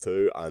 influence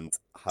to and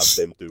have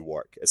them do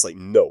work. It's like,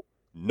 no,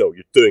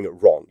 you're doing it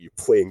wrong. You're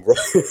playing wrong.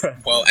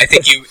 Well, I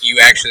think you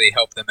actually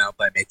helped them out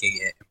by making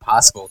it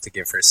impossible to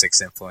give her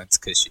 6 influence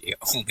because she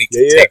only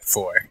can Yeah. take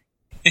 4.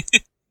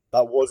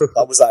 That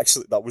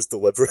was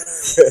deliberate.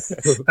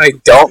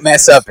 Like, don't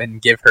mess up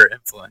and give her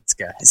influence,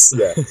 guys.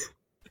 Yeah.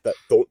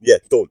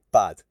 Don't.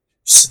 Bad.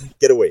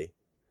 Get away.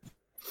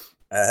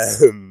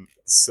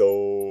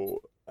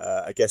 So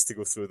I guess to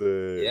go through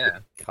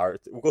the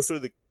character, we'll go through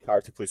the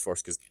character plays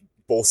first because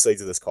both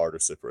sides of this card are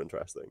super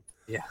interesting.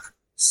 Yeah.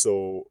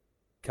 So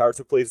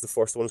character plays, the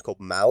first one is called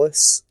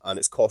Malice, and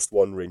it's cost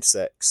 1, range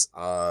 6,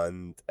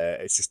 and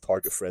it's just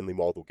target friendly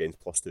model gains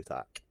 +2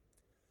 attack,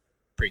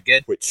 Pretty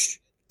good.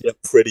 which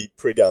Yep. pretty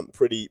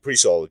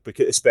solid,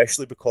 because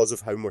especially because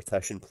of how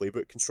Mortician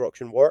playbook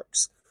construction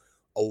works.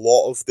 A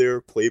lot of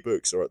their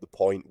playbooks are at the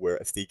point where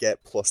if they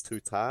get +2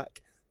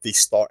 attack, they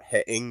start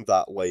hitting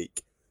that,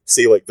 like,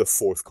 say like the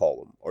 4th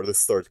column or the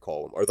 3rd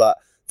column or that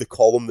the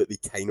column that they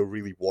kind of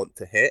really want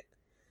to hit,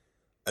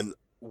 and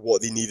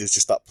what they need is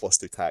just that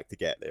 +2 attack to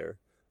get there.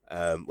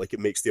 Like, it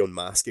makes the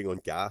unmasking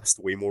on Ghast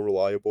way more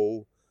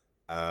reliable.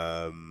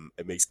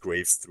 It makes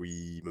Graves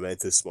 3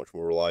 momentous much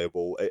more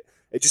reliable.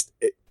 It's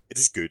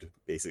just good,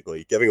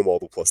 basically. Giving a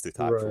model +2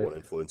 attack for Right. 1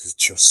 influence is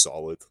just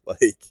solid.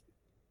 Like,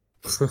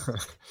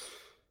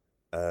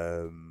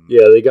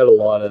 Yeah, they got a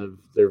lot of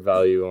their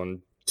value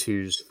on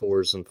 2s,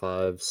 4s, and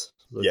 5s.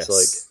 Looks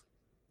like.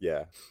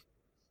 Yeah.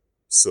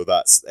 So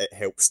it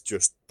helps,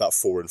 just that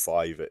 4 and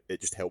 5.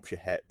 It just helps you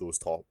hit those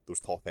top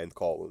end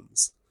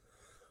columns.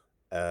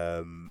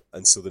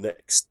 And so the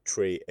next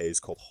trait is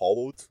called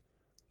Hollowed,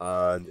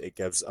 and it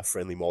gives a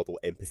friendly model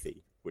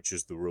empathy, which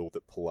is the rule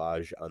that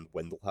Pelage and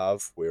Windle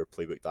have, where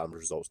playbook damage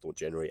results don't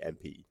generate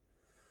MP.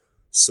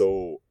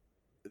 So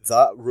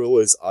that rule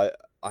is, I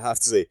have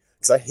to say,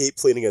 because I hate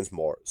playing against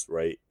Morts,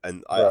 right?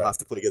 And I Right. have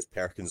to play against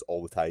Perkins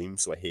all the time,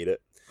 so I hate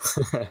it.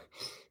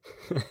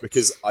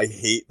 Because I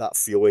hate that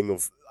feeling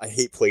of, I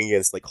hate playing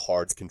against like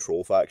hard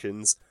control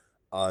factions,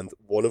 and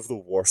one of the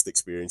worst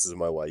experiences of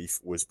my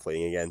life was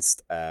playing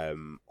against a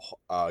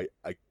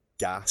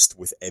Ghast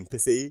with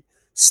empathy,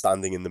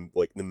 standing in the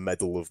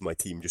middle of my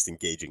team, just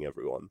engaging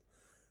everyone.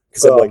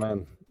 Because I'm like,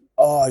 man.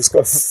 oh, he's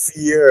got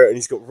fear and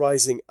he's got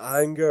rising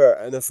anger,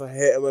 and if I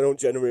hit him, I don't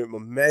generate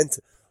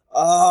momentum. This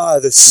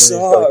And he's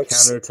gotta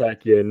sucks.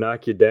 counterattack you and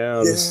knock you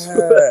down.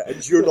 Yeah,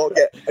 and you're not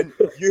and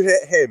you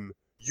hit him,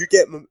 you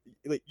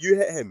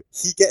hit him,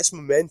 he gets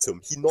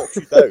momentum, he knocks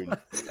you down,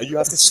 and you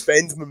have to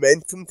spend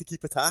momentum to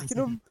keep attacking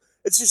him.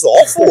 It's just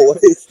awful.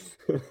 Like.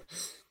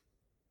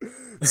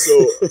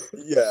 So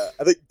yeah,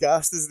 I think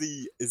Ghast is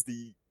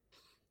the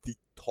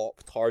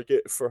top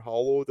target for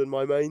Hollowed in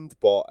my mind,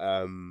 but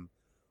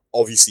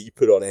obviously you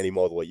put it on any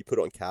model, like you put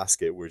it on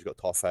Casket where he's got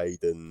Tough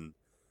Hide and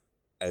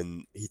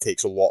he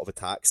takes a lot of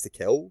attacks to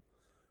kill.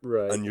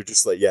 Right. And you're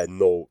just like, yeah,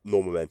 no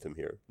momentum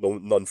here.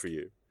 None for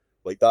you.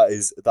 Like,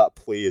 that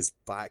play is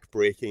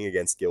back-breaking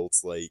against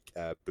guilds like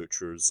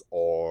Butchers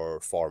or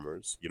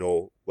Farmers, you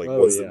know? Like,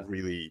 ones that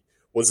really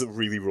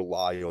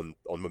rely on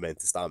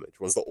momentous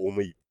damage. Ones that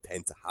only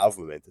tend to have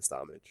momentous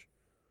damage.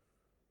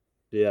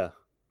 Yeah.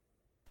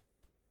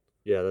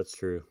 Yeah, that's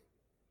true.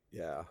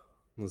 Yeah.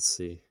 Let's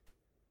see.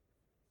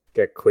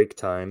 Got Quake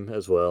Time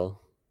as well.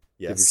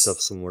 Yes. Give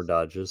yourself some more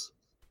dodges.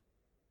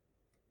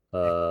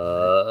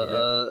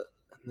 And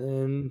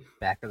then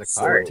Back of the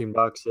card. 14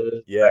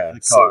 boxes. Yeah, Back of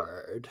the so-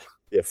 card.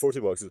 Yeah,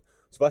 14 boxes.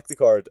 So back to the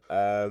card.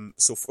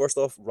 So first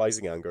off,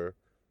 Rising Anger.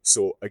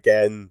 So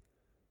again,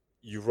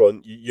 you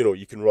run,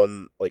 you can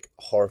run like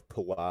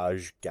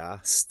Harpelage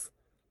Ghast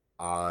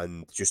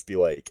and just be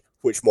like,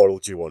 which model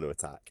do you want to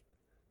attack?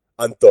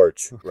 And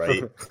dodge,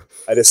 right?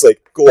 And it's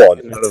like, go on,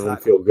 None of them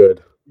attack. feel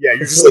good. Yeah,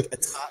 you're just like,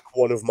 attack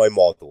one of my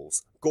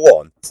models. Go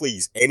on,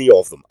 please, any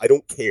of them. I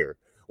don't care.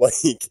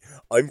 Like,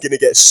 I'm going to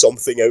get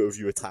something out of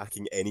you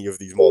attacking any of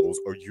these models,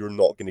 or you're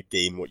not going to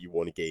gain what you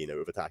want to gain out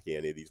of attacking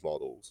any of these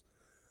models.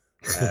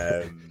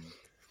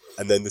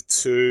 And then the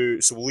two...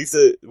 So we'll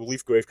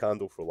leave Grave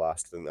Candle for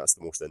last. I think that's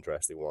the most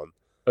interesting one.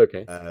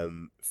 Okay.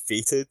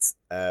 Fated,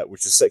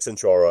 which is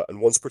 6-inch aura,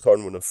 and once per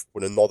turn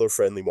when another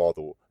friendly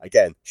model,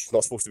 again, she's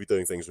not supposed to be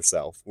doing things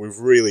herself. We've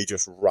really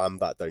just rammed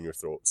that down your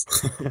throats.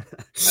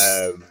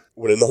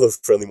 When another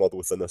friendly model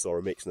within this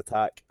aura makes an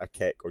attack, a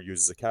kick, or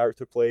uses a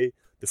character play,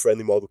 the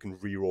friendly model can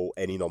reroll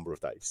any number of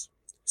dice.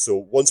 So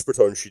once per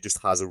turn, she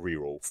just has a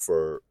reroll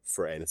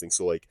for anything.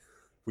 So like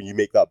when you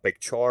make that big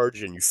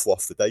charge and you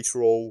fluff the dice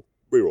roll,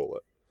 reroll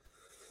it.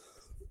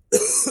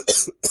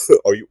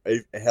 Or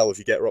if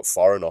you get her up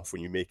far enough,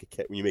 when you make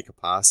a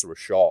pass or a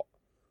shot,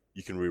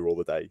 you can reroll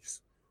the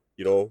dice.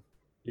 You know?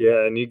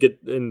 Yeah,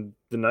 and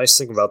the nice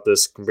thing about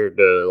this compared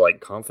to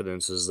like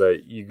confidence is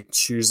that you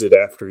choose it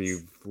after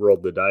you've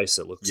rolled the dice.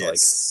 It looks like.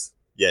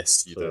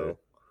 Yes, you do.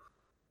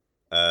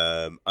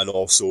 And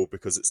also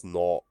because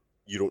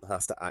you don't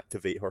have to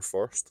activate her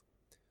first.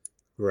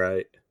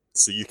 Right.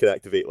 So you can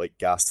activate like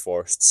Ghast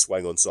first,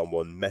 swing on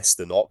someone, miss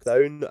the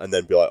knockdown, and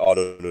then be like, oh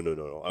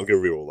no, I'm gonna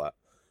reroll that.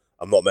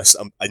 I'm not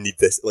missing. I need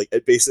this. Like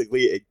it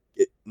basically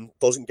it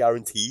doesn't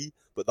guarantee,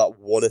 but that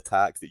one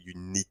attack that you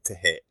need to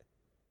hit,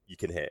 you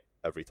can hit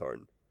every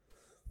turn.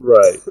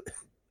 Right.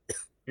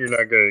 You're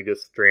not gonna get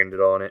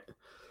stranded on it.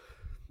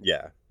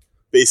 Yeah.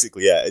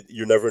 Basically, yeah.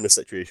 You're never in a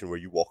situation where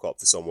you walk up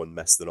to someone,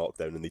 miss the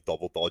knockdown, and they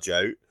double dodge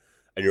out,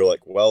 and you're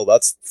like, well,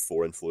 that's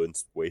 4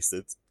 influence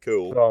wasted.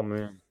 Cool. Oh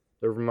man,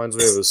 that reminds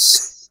me of a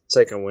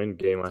second wind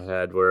game I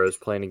had where I was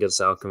playing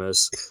against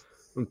Alchemist.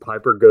 When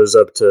Piper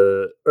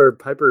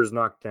Piper is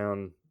knocked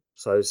down,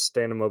 so I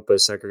stand him up by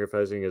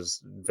sacrificing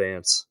his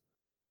advance.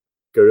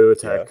 Go to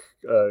attack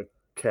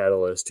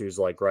Catalyst, who's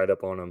like right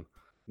up on him.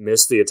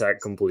 Miss the attack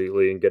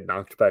completely and get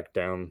knocked back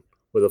down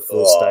with a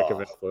full stack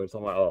of influence.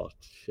 I'm like, oh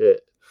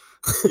shit.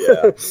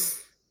 Yeah.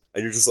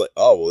 And you're just like,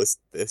 oh well,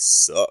 this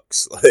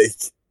sucks.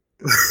 Like,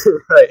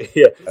 right,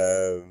 yeah.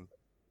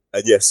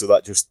 And yeah, so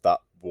that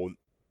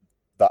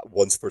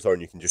once per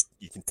turn you can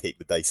take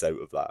the dice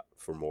out of that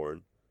for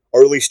Morn.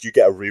 Or at least you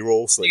get a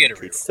reroll, so You you get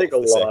a could reroll. Take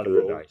a fluff lot of second the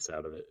roll. dice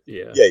out of it.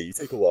 Yeah. Yeah, you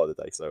take a lot of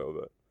the dice out of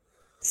it.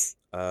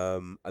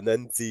 And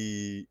then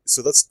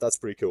so that's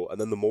pretty cool.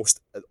 And then the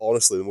most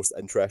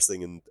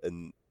interesting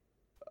and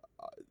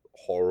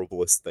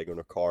horriblest thing on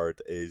a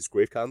card is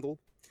Grave Candle,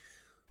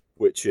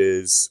 which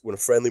is when a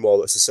friendly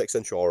model, it's a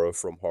 6-inch aura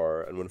from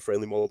her, and when a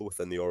friendly model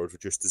within the aura is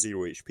reduced to 0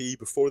 HP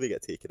before they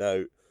get taken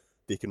out,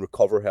 they can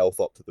recover health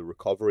up to the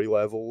recovery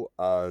level,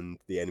 and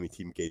the enemy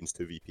team gains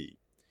 2 VP.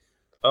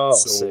 Oh,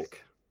 So-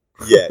 sick.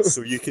 Yeah,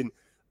 so you can.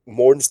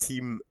 Morn's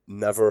team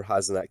never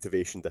has an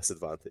activation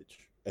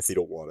disadvantage if they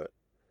don't want it,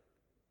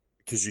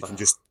 because you can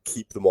just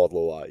keep the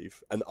model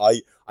alive. And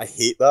I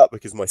hate that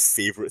because my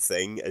favorite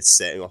thing is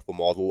setting up a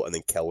model and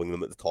then killing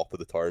them at the top of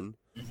the turn,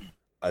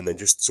 and then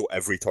just so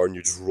every turn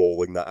you're just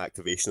rolling that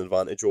activation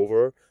advantage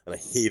over. And I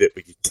hate it,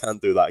 but you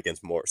can't do that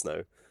against Morts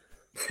now,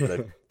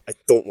 and I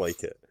don't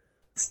like it.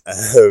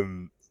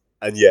 And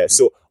yeah,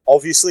 so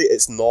obviously it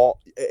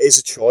is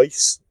a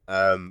choice.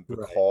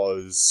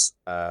 Because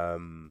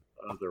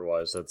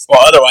Otherwise, that's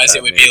Otherwise that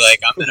it would makes- be like,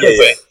 I'm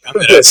Yeah.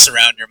 gonna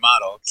surround your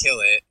model,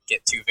 kill it,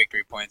 get 2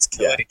 victory points,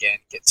 kill Yeah. it again,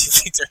 get 2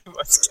 victory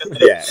points, kill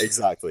it. yeah,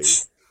 exactly.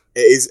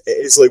 It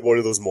is like one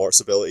of those Morts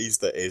abilities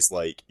that is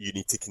like you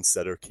need to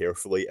consider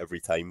carefully every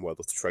time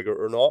whether to trigger it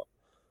or not.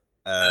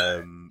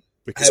 I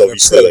Because have a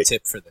obviously, pro like,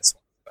 tip for this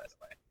one, by the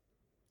way.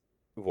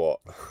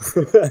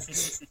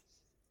 what?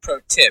 Pro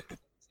tip: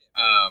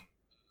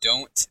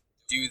 don't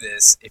do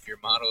this if your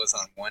model is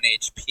on 1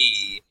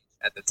 HP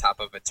at the top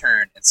of a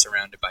turn and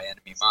surrounded by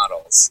enemy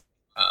models,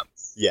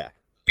 Yeah,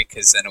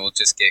 because then it will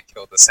just get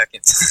killed the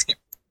second time.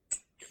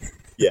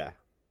 yeah.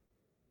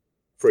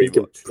 You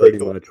can pretty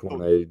much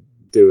want to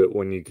do it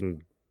when you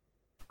can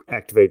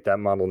activate that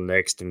model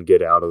next and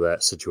get out of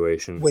that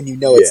situation. When you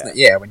know it's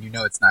when you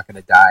know it's not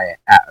going to die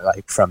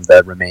from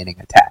the remaining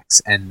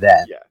attacks, and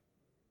then Yeah.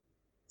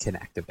 can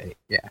activate.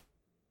 Yeah.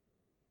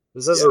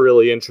 This has a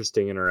really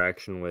interesting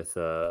interaction with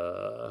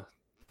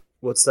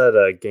what's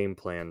that game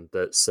plan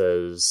that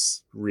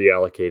says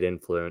reallocate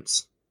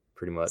influence,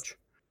 pretty much.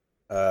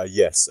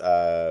 Yes.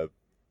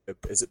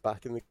 Is it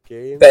back in the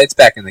game? But it's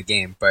back in the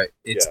game, but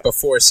it's Yeah.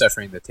 before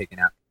suffering the taken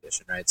out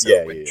condition, right? So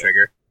Yeah, it wouldn't yeah.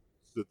 trigger.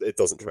 It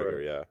doesn't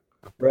trigger. Yeah.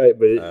 Right,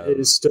 but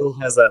it still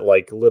has that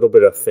like little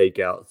bit of fake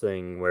out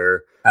thing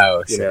where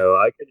Oh, you sure. know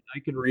I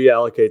could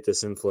reallocate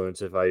this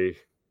influence if I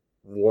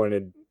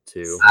wanted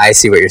to. I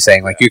see what you're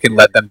saying. Like, you can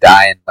let them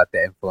die and let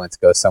the influence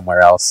go somewhere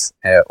else,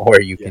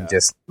 or you Yeah. can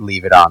just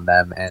leave it on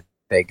them and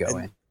they go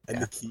in. And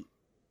Yeah.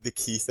 the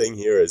key thing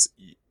here is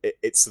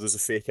it's so there's a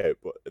fake out,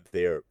 but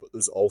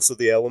there's also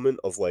the element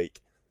of like,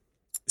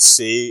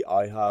 say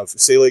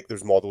like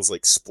there's models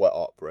like split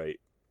up, right?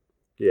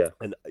 Yeah.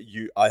 and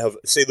I have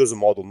say there's a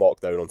model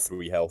knocked down on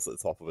 3 health at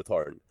the top of a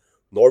turn.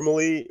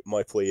 Normally,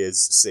 my play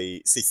is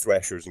say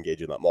Thresher's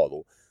engaging that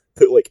model,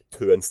 put like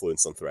 2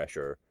 influence on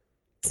Thresher,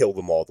 kill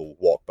the model,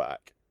 walk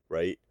back,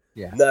 right?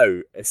 Yeah.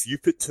 Now, if you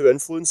put 2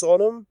 influence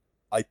on him,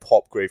 I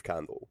pop Grave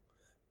Candle.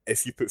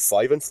 If you put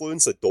 5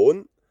 influence, I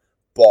don't.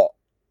 But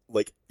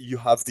like you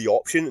have the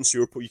option, and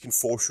so you can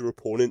force your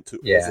opponent to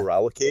Yeah. over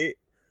allocate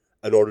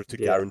in order to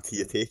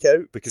guarantee a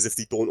takeout. Because if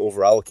they don't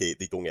over allocate,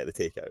 they don't get the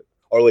takeout,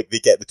 or like they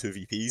get the 2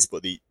 VPs,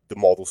 but the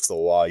model's still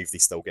alive. They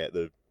still get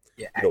the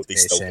they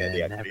still get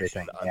the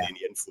activation and any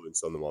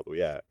influence on the model.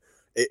 Yeah,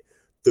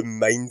 the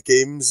mind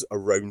games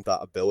around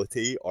that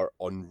ability are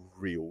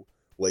unreal.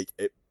 Like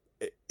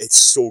it's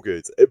so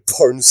good. It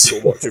burns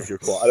so much of your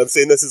clock. And I'm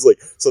saying this is like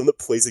something that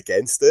plays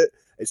against it.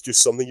 It's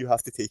just something you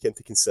have to take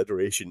into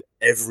consideration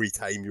every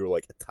time you're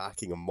like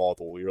attacking a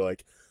model. You're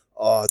like,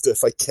 oh,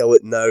 if I kill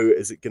it now,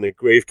 is it going to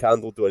Grave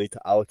Candle? Do I need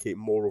to allocate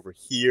more over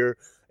here?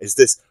 Is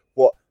this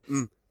what?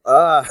 And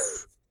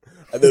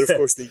then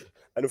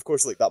of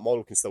course, like that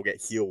model can still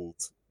get healed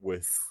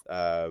with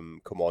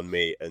Come On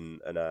Mate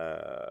and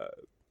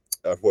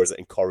what is it,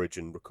 Encourage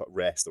and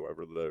Rest or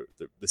whatever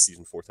the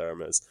season 4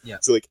 term is. Yeah.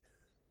 So like,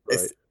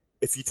 Right.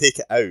 if you take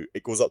it out,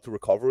 it goes up to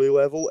recovery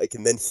level. It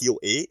can then heal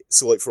 8.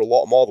 So like for a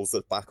lot of models,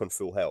 they're back on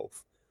full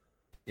health.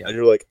 Yeah. And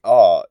you're like,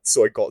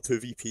 so I got 2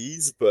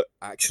 VPs, but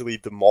actually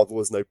the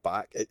model is now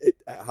back. It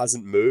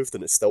hasn't moved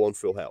and it's still on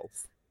full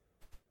health.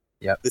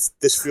 Yep.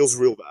 This feels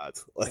real bad.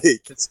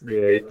 Like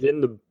You're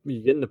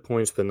getting the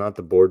points, but not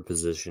the board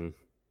position.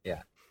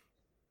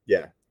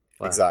 yeah,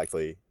 Wow.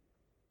 exactly.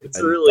 It's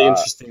And a really that-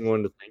 interesting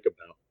one to think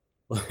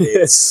about.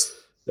 It's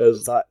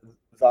As-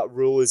 that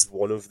rule is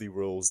one of the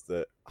rules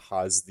that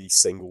has the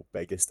single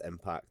biggest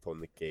impact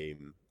on the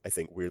game. I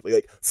think weirdly,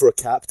 like for a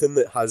captain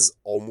that has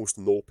almost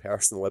no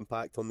personal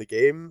impact on the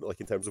game, like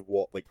in terms of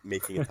what like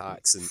making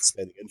attacks and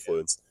spending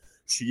influence,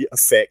 she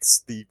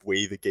affects the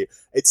way the game.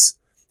 It's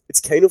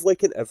kind of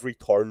like in every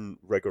turn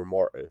rigor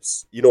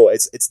mortis. You know,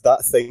 it's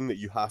that thing that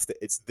you have to.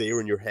 It's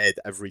there in your head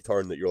every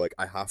turn that you're like,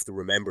 I have to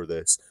remember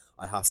this.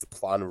 I have to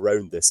plan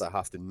around this. I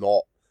have to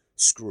not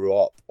screw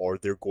up, or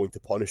they're going to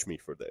punish me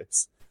for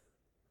this.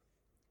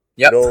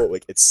 Yep. You know,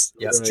 like it's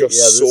Yep. just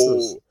This so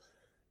is-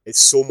 it's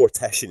so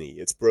Mortician-y.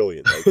 It's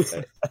brilliant.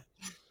 Like,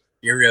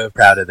 You're really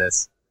proud of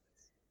this.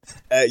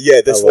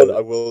 yeah, this I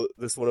love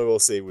one I will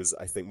say was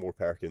I think more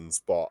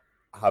Perkins, but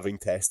having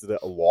tested it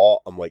a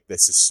lot, I'm like,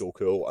 this is so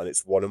cool, and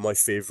it's one of my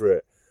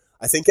favorite.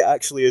 I think it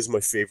actually is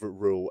my favorite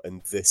rule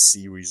in this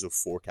series of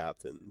 4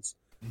 captains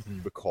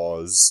Mhm.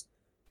 because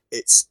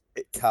it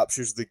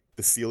captures the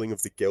feeling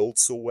of the guild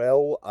so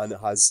well, and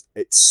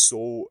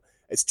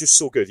it's just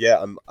so good.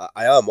 Yeah,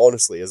 I am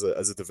honestly as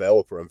a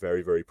developer, I'm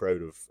very very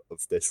proud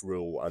of this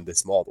rule and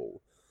this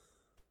model,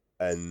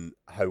 and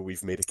how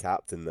we've made a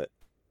captain that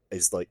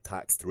is like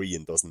tax 3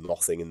 and does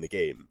nothing in the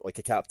game, like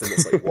a captain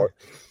that's like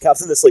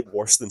captain that's like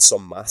worse than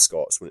some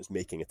mascots when it's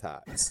making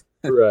attacks,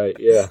 right,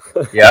 yeah.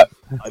 Yep.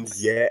 and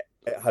yet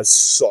it has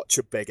such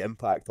a big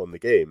impact on the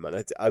game,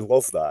 and I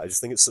love that. I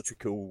just think it's such a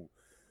cool.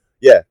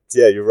 Yeah,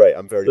 you're right.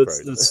 I'm very proud.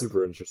 That's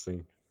super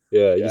interesting.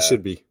 Yeah, Yeah. you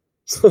should be.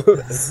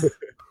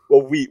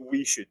 Well,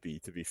 we should be,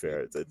 to be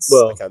fair.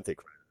 Well- I can't take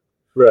credit.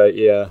 Right,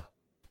 yeah.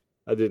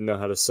 I didn't know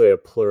how to say a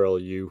plural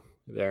you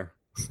there.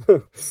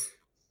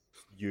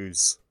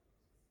 Use.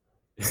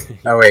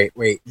 Oh wait.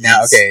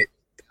 Now, Yes. okay.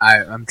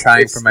 I'm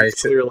trying for my.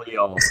 It's clearly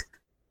all.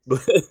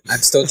 I'm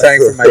still trying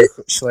for my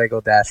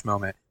Schlegel Dash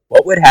moment.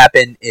 What would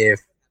happen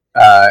if?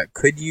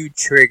 Could you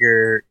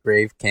trigger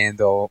Grave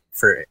Candle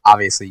for?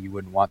 Obviously, you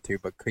wouldn't want to,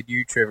 but could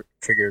you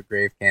trigger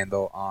Grave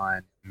Candle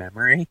on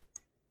memory?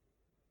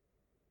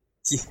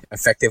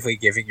 Effectively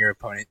giving your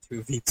opponent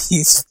 2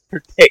 VPs for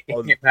taking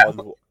On him out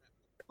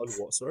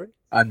what? Sorry.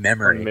 on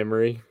memory. On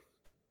memory.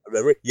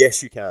 Remember?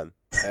 Yes, you can.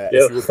 Yeah.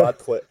 If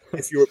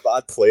you're a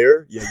bad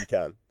player, yeah, you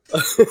can.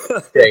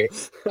 Great.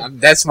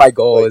 That's my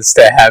goal, is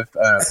to have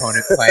an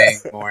opponent playing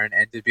more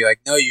and to be like,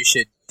 no, you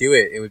should do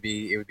it. It would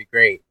be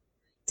great.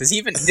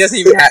 He doesn't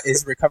even have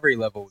his recovery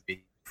level would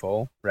be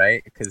full,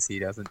 right? Because he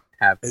doesn't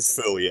have. It's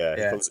full, yeah.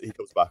 Yeah. He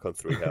comes back on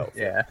 3 health.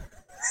 Yeah.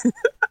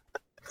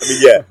 I mean,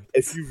 yeah.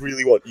 If you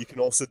really want, you can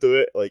also do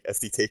it. Like if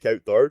they take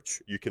out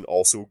Dirge, you can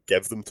also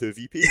give them 2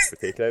 VPs for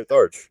taking out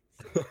Dirge.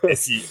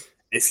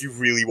 If you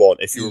really want,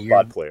 if you're a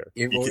bad player,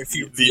 you know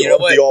the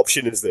what?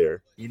 option is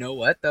there. You know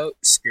what though?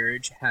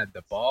 Scourge had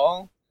the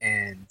ball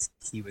and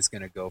he was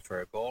gonna go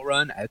for a goal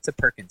run. It's a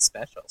Perkins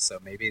special, so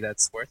maybe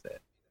that's worth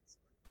it.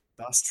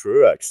 That's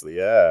true, actually.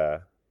 Yeah.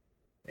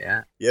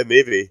 Yeah. Yeah,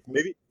 maybe.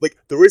 Like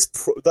there is.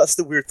 That's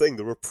the weird thing.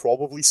 There were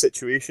probably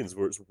situations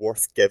where it's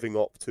worth giving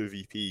up 2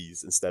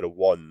 VPs instead of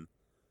 1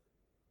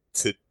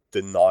 to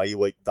deny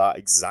like that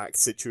exact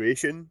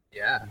situation.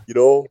 Yeah. You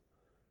know,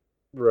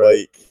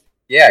 Right. like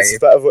Yeah. it's a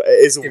bit of a,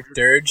 it is a If weird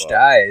Dirge one,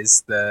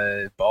 dies,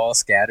 the ball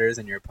scatters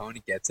and your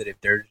opponent gets it. If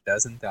Dirge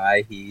doesn't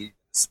die, he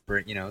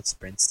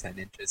sprints 10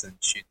 inches and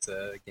shoots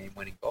a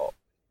game-winning goal.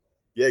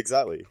 Yeah,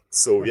 exactly.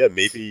 So yeah,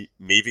 maybe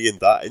in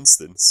that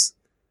instance,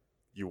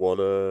 you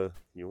wanna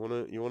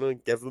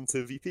give them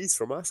to VPs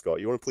for mascot.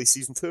 You wanna play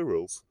season 2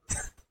 rules.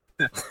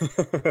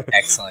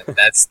 Excellent.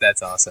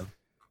 That's awesome.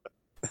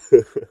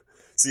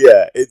 So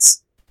yeah,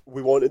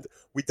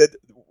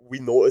 we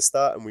noticed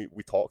that, and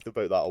we talked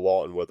about that a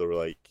lot, and whether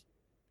about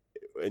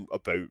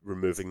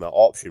removing that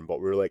option.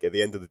 But we're like, at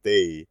the end of the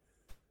day,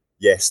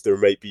 yes, there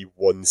might be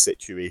one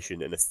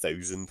situation in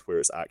 1,000 where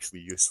it's actually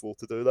useful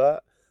to do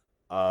that,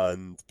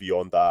 and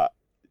beyond that,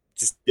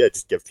 just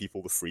give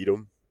people the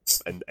freedom,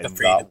 and The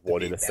freedom that to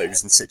one be in a bad.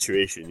 1,000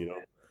 situation,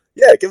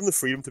 yeah, give them the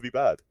freedom to be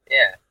bad.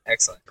 Yeah,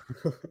 excellent.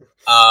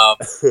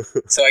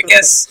 So I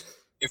guess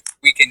if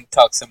we can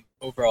talk some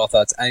overall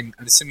thoughts, I'm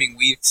assuming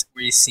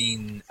we've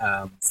seen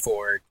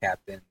 4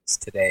 captains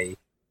today.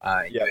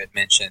 You Yep. had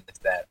mentioned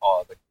that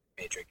all the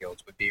major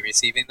guilds would be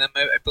receiving them.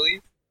 I believe.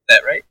 Is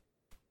that right?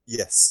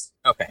 Yes,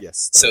 Okay.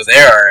 yes. that So is-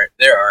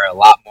 there are a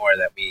lot more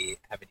that we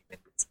haven't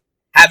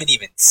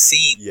even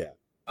seen. yeah.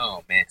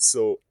 Oh man.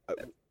 So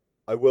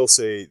I will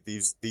say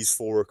these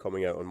 4 are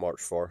coming out on March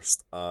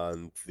 1st,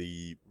 and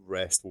the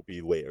rest will be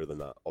later than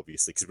that,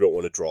 obviously, because we don't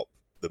want to drop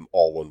them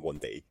all on one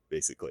day,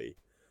 basically.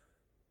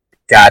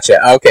 Gotcha.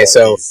 Okay, But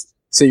so these-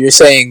 so you're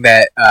saying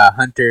that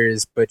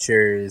hunters,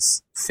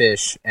 butchers,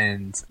 fish,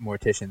 and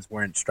morticians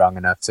weren't strong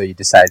enough, so you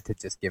decided to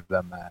just give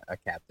them a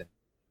captain.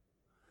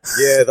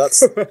 yeah,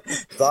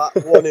 that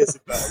one is a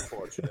bit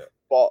unfortunate.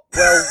 But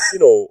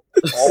well,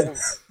 all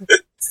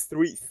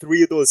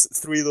three of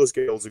those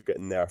girls are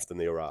getting nerfed in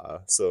the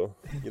errata, so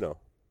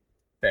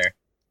Fair.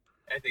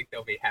 I think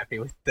they'll be happy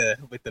with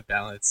the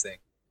balancing.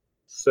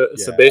 So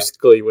Yeah.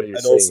 basically, what you're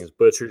And saying also- is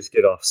butchers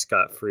get off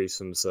scot free,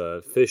 since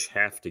fish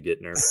have to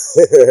get nerfed.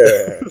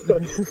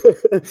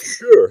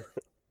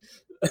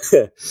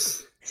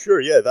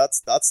 Sure, yeah,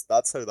 that's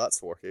how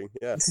that's working.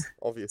 Yes,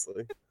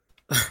 obviously.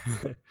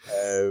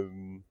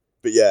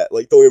 But yeah,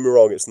 like, don't get me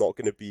wrong, it's not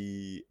going to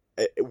be.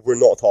 We're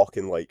not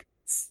talking like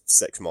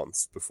 6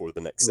 months before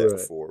the next set Right.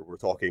 of 4. We're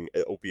talking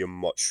it'll be a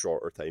much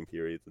shorter time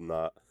period than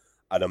that,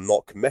 and I'm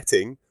not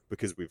committing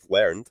because we've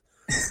learned,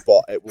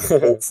 but it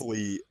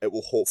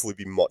will hopefully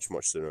be much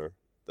sooner.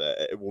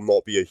 That it will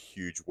not be a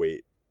huge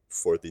wait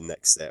for the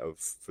next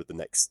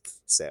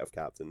set of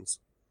captains.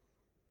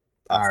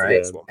 All After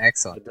right, this one. I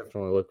excellent.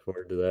 definitely look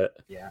forward to that.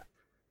 Yeah.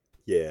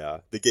 Yeah,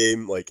 the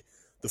game, like,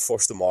 the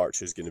 1st of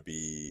March is gonna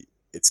be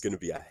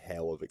a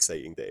hell of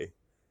exciting day.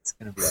 It's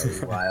gonna be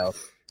pretty wild.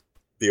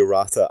 The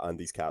errata and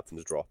these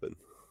captains dropping.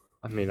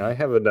 I mean, I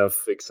have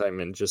enough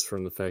excitement just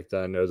from the fact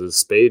that I know the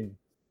Spade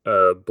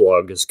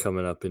blog is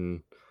coming up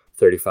in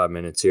 35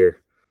 minutes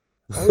here.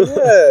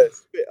 Oh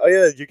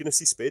yeah, you're gonna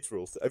see Spades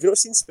rules. Have you not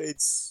seen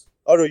Spades?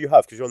 Oh no, you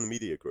have, because you're on the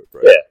media group,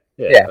 right?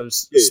 Yeah. I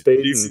was Yeah,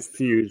 Spade you've and seen-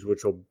 Fuse,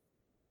 which will,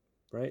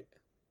 right?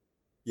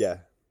 Yeah.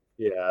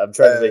 Yeah, I'm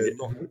trying to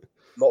think.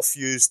 Not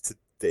fused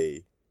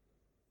today.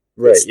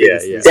 Right, Spade yeah,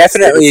 and yeah, Fuse.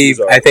 Definitely, Fuse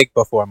are- I think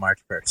before March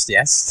 1st.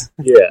 Yes.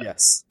 yeah.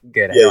 Yes.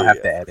 Good. I Yeah, don't have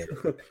yeah. to edit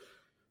it.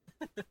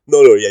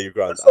 No, yeah, you're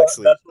grand.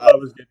 Actually, that's what I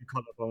was getting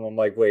caught up on. I'm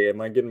like, wait, am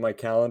I getting my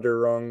calendar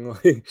wrong?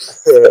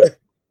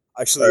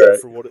 actually, Alright.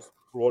 for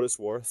what it's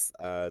worth,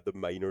 the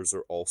minors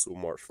are also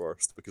March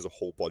 1st, because a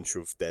whole bunch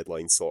of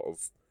deadlines sort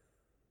of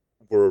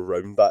were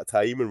around that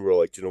time, and we're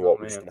like, do you know what?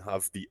 Oh, We're just man. gonna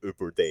have the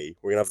Uber day.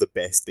 We're gonna have the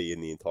best day in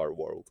the entire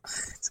world.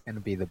 It's gonna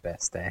be the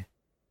best day.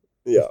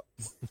 Yeah.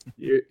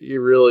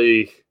 You're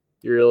really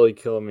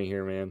killing me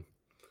here, man.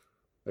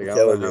 Like, I'm I don't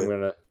killing know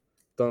how you.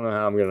 don't know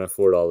how I'm gonna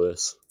afford all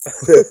this.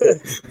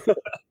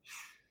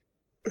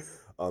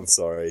 I'm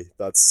sorry.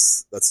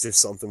 That's just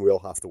something we'll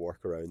have to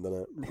work around,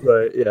 isn't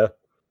Right, yeah.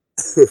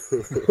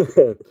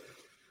 it?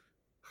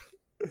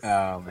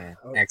 Oh man,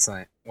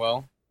 excellent.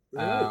 Well,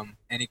 Right.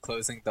 any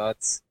closing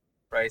thoughts,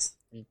 Bryce?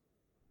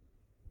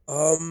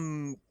 Not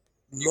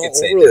could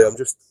say overly. no. I'm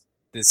just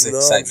This no,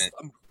 excitement.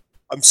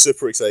 I'm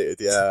super excited.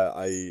 Yeah,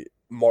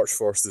 March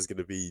 1st is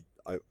gonna be.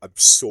 I'm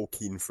so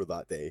keen for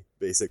that day.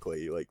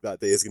 Basically, like, that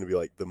day is gonna be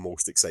like the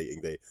most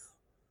exciting day,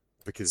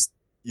 because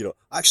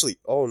actually,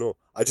 oh no,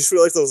 I just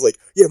realized, I was like,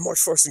 yeah, March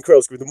 1st in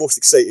Krell's gonna be the most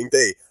exciting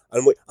day, and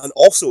I'm like, and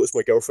also it's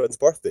my girlfriend's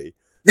birthday.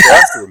 So I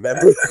have to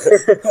remember.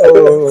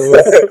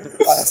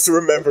 I have to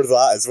remember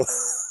that as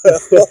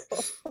well.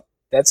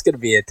 That's gonna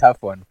be a tough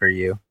one for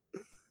you.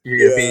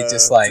 You're gonna be Yeah,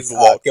 just like just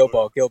locked Gill in.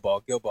 Ball, Gill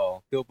Ball, Gill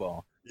Ball, Gill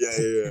Ball.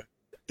 Yeah.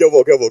 Go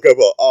ball.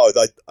 Oh,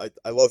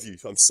 I love you.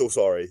 I'm so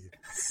sorry.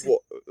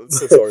 What? I'm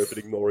so sorry. I've been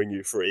ignoring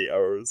you for 8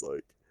 hours.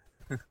 Like,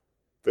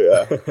 but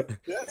yeah,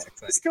 Excellent.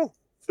 it's cool.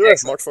 So yeah,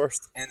 Excellent. March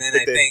 1st. And then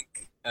Big I day.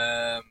 think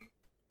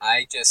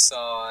I just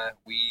saw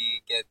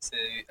we get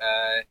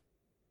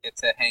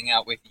to hang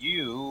out with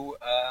you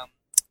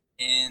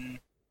in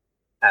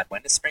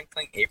when is spring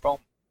fling?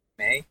 April,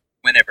 May,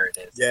 whenever it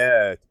is.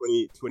 Yeah,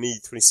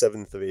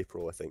 27th of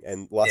April, I think,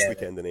 and last Yeah.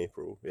 weekend in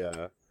April.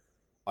 Yeah,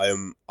 I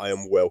am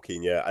well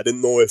keen. Yeah, I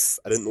didn't know if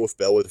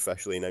Bill had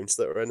officially announced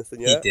it or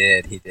anything yet.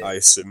 He did. I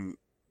assume,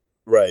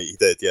 right? He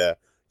did. Yeah.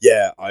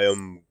 I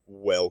am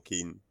well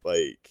keen.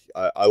 Like,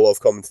 I love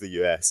coming to the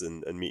US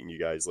and meeting you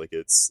guys. Like,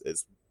 it's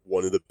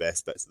one of the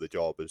best bits of the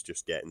job is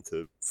just getting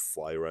to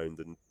fly around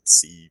and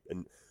see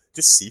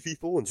just see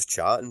people and just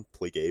chat and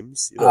play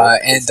games. You know?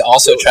 And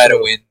also try to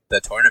win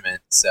the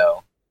tournament.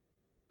 So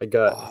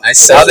I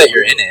saw that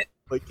you're in it.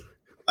 Like,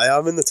 I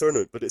am in the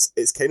tournament, but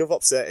it's kind of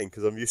upsetting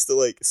because I'm used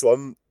to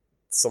I'm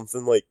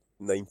something like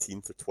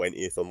 19th or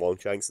 20th on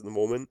Longshanks at the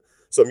moment.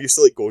 So I'm used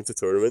to going to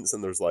tournaments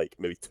and there's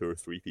maybe 2 or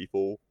 3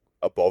 people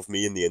above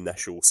me in the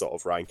initial sort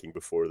of ranking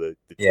before the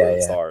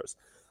tournament starts.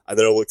 And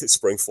then I looked at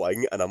Spring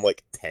Fling and I'm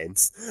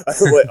 10th.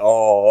 I'm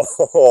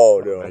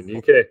oh no. Man,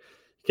 you can't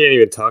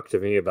even talk to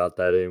me about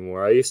that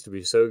anymore. I used to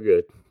be so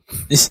good.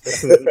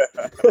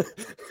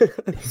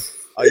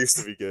 I used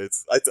to be good.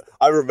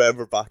 I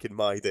remember back in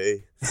my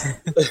day.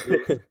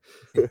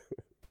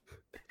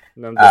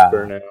 No, I'm just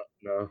burnout.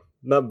 No,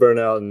 not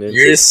burnout. And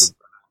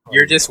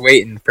you're just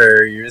waiting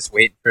for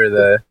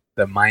the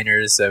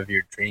minors of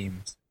your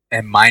dreams,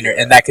 and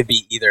that could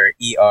be either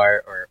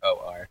ER or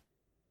OR.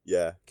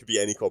 Yeah, could be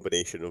any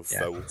combination of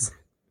vowels.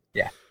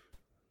 Yeah.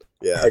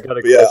 I got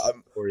a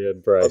question for you,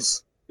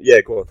 Bryce.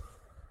 Go on.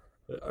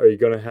 Are you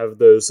gonna have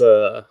those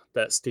that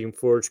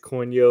Steamforge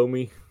coin you owe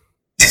me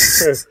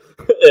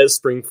at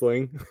Spring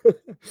Fling?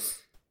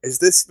 Is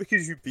this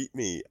because you beat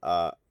me?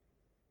 I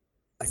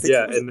think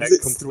in that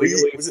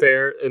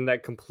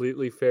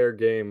completely fair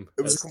game.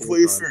 It was a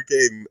completely fair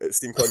game at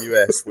SteamCon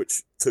US,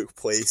 which took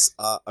place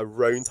at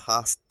around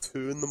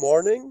 2:30 in the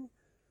morning.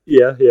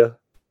 Yeah. Where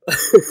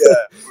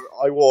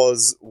I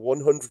was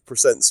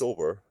 100%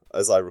 sober,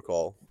 as I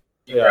recall.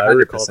 I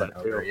recall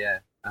that too.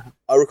 Yeah.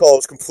 I recall I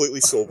was completely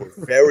sober,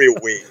 very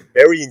awake,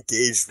 very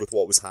engaged with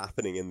what was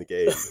happening in the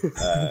game,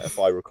 if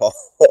I recall.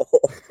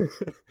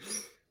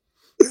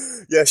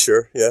 Yeah,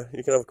 sure. Yeah,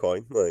 you can have a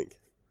coin.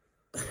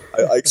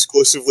 I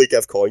exclusively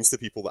give coins to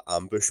people that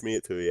ambush me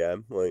at 2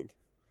 a.m. Well,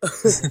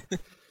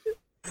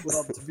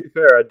 to be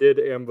fair, I did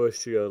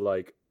ambush you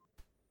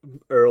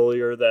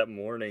earlier that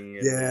morning.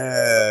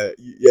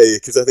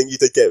 Because I think you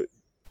did get.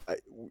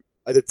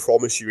 I did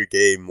promise you a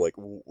game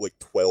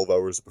 12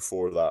 hours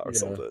before that or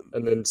something,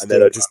 and then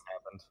I just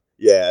happened.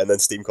 Yeah, and then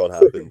SteamCon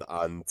happened,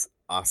 and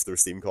after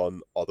SteamCon,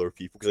 other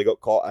people, because I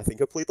got caught. I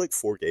think I played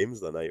 4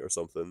 games that night or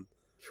something.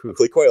 I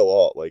played quite a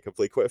lot. I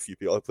played quite a few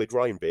people. I played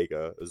Ryan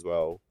Vega as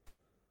well.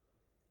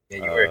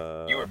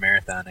 Yeah, you were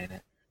marathoning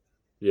it.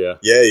 Yeah.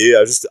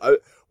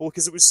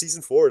 Because it was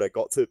season 4, and I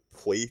got to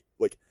play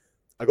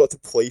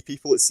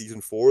people at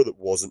season 4 that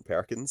wasn't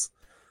Perkins.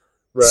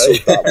 Right. So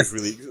that was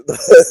really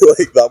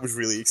that was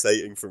really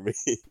exciting for me.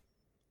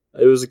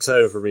 It was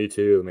exciting for me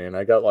too, man.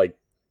 I got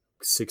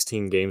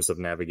 16 games of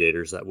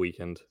Navigators that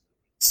weekend.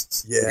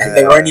 Yeah. And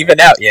they weren't even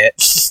out yet.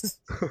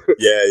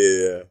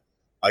 Yeah.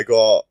 I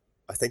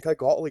think I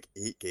got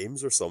 8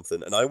 games or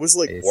something, and I was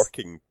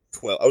working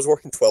 12. I was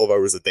working 12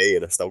 hours a day,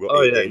 and I still got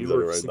 8 games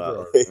around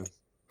that.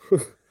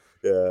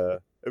 Yeah,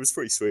 it was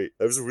pretty sweet.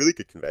 It was a really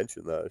good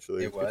convention. That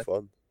actually, it was good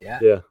fun. Yeah.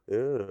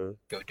 Go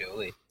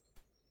Dooley.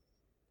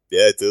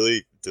 Yeah,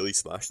 Dooley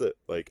smashed it.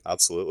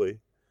 Absolutely.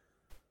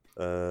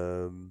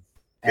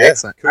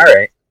 Excellent. Cool. All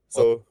right.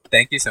 So well,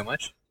 thank you so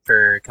much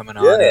for coming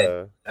on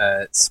and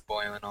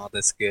spoiling all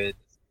this good,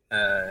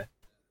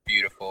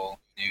 beautiful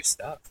new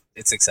stuff.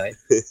 It's exciting.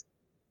 Thanks,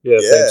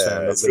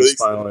 man. I've been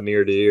smiling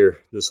ear to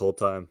ear this whole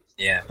time.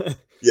 Yeah.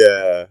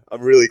 Yeah,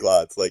 I'm really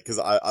glad. Because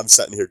I'm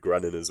sitting here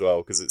grinning as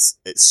well, because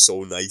it's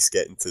so nice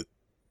getting to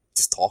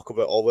just talk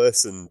about all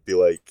this and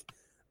be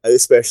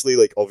especially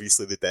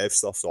obviously the dev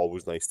stuff's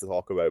always nice to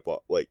talk about,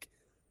 but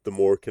the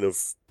more kind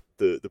of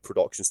the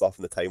production stuff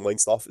and the timeline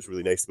stuff, it's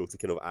really nice to be able to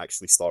kind of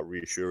actually start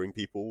reassuring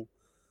people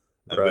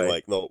and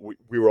be no,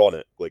 we were on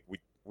it.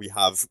 We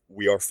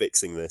are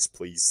fixing this.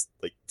 Please,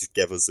 just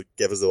give us a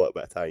little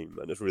bit of time,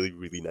 and it's really,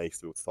 really nice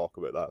to be able to talk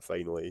about that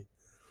finally.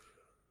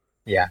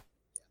 Yeah,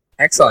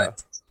 excellent.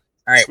 Yeah.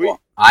 All right,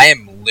 well, I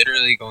am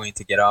literally going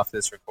to get off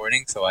this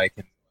recording so I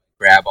can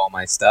grab all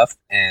my stuff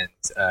and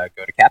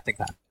go to Captain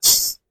Con.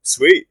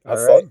 Sweet.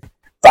 Have fun.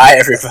 Bye,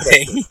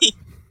 everybody.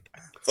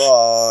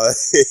 Bye.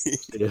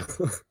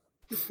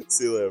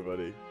 See you later,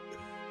 buddy.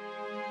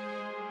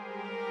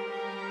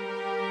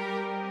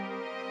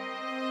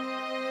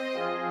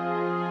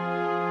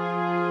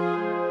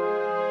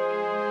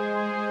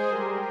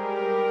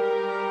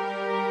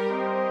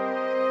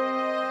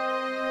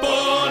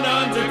 Born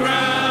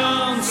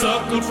underground,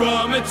 suckled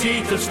from a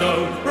teat of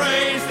stone,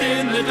 raised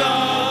in the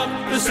dark,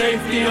 the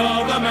safety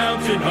of a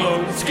mountain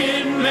home,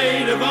 skin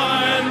made of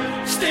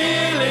iron, steel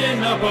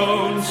in our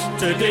bones.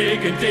 To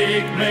dig and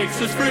dig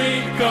makes us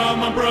free.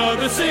 Come on,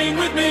 brother, sing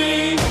with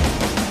me.